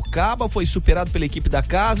Sorocaba, foi superado pela equipe da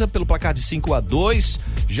casa, pelo placar de 5-2.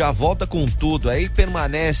 Já volta com tudo. Aí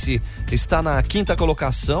permanece, está na 5ª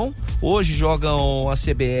colocação. Hoje jogam a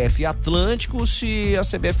CBF e Atlântico. Se a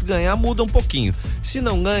CBF ganhar, muda um pouquinho. Se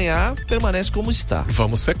não ganhar, permanece como está.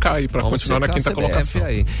 Vamos secar aí pra continuar na 5ª colocação.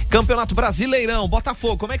 Aí. Campeonato Brasileirão,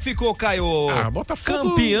 Botafogo. Como é que ficou, Caio? Botafogo.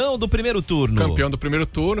 Campeão do primeiro turno. Campeão do primeiro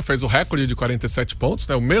turno, fez o recorde de 47 pontos,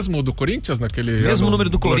 né? O mesmo do Corinthians naquele mesmo número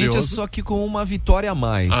do glorioso. Corinthians, só que com uma vitória a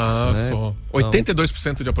mais. Né? Só.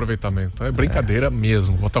 82% de aproveitamento. É brincadeira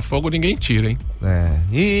mesmo. Botafogo ninguém tira, hein?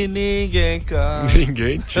 E ninguém cai.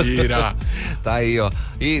 Ninguém tira. Tá aí, ó.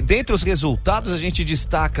 E dentre os resultados, a gente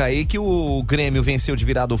destaca aí que o Grêmio venceu de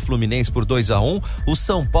virada o Fluminense por 2-1. O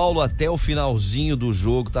São Paulo, até o finalzinho do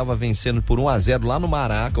jogo, tava vencendo por 1-0 lá no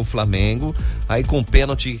Maraca, o Flamengo. Aí com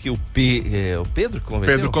pênalti que o Pedro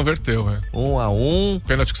converteu? Pedro converteu, 1-1.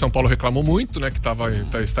 Pênalti que o São Paulo reclamou muito, né? Que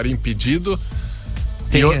estaria impedido.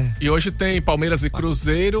 E hoje tem Palmeiras e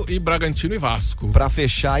Cruzeiro e Bragantino e Vasco. Pra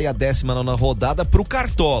fechar aí a 19ª rodada pro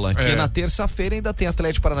Cartola, que na terça-feira ainda tem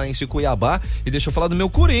Atlético Paranaense e Cuiabá. E deixa eu falar do meu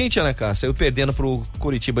Corinthians, né, cara? Saiu perdendo pro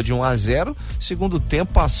Curitiba de 1-0. Segundo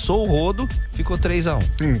tempo, passou o rodo, ficou 3-1.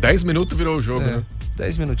 Em 10 minutos virou o jogo, né?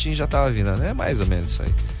 10 minutinhos já tava vindo, né? Mais ou menos isso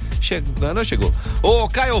aí. Chegou. Ô,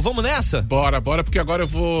 Caio, vamos nessa? Bora, porque agora eu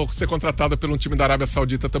vou ser contratado pelo um time da Arábia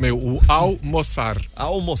Saudita também, o Al-Mossar.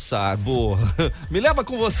 Al-Mossar, boa. Me leva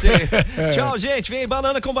com você. Tchau, gente. Vem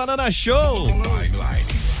Banana com Banana Show. Timeline.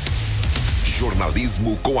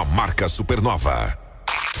 Jornalismo com a marca Supernova.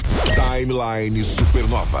 Timeline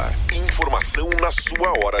Supernova. Informação na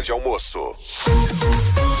sua hora de almoço.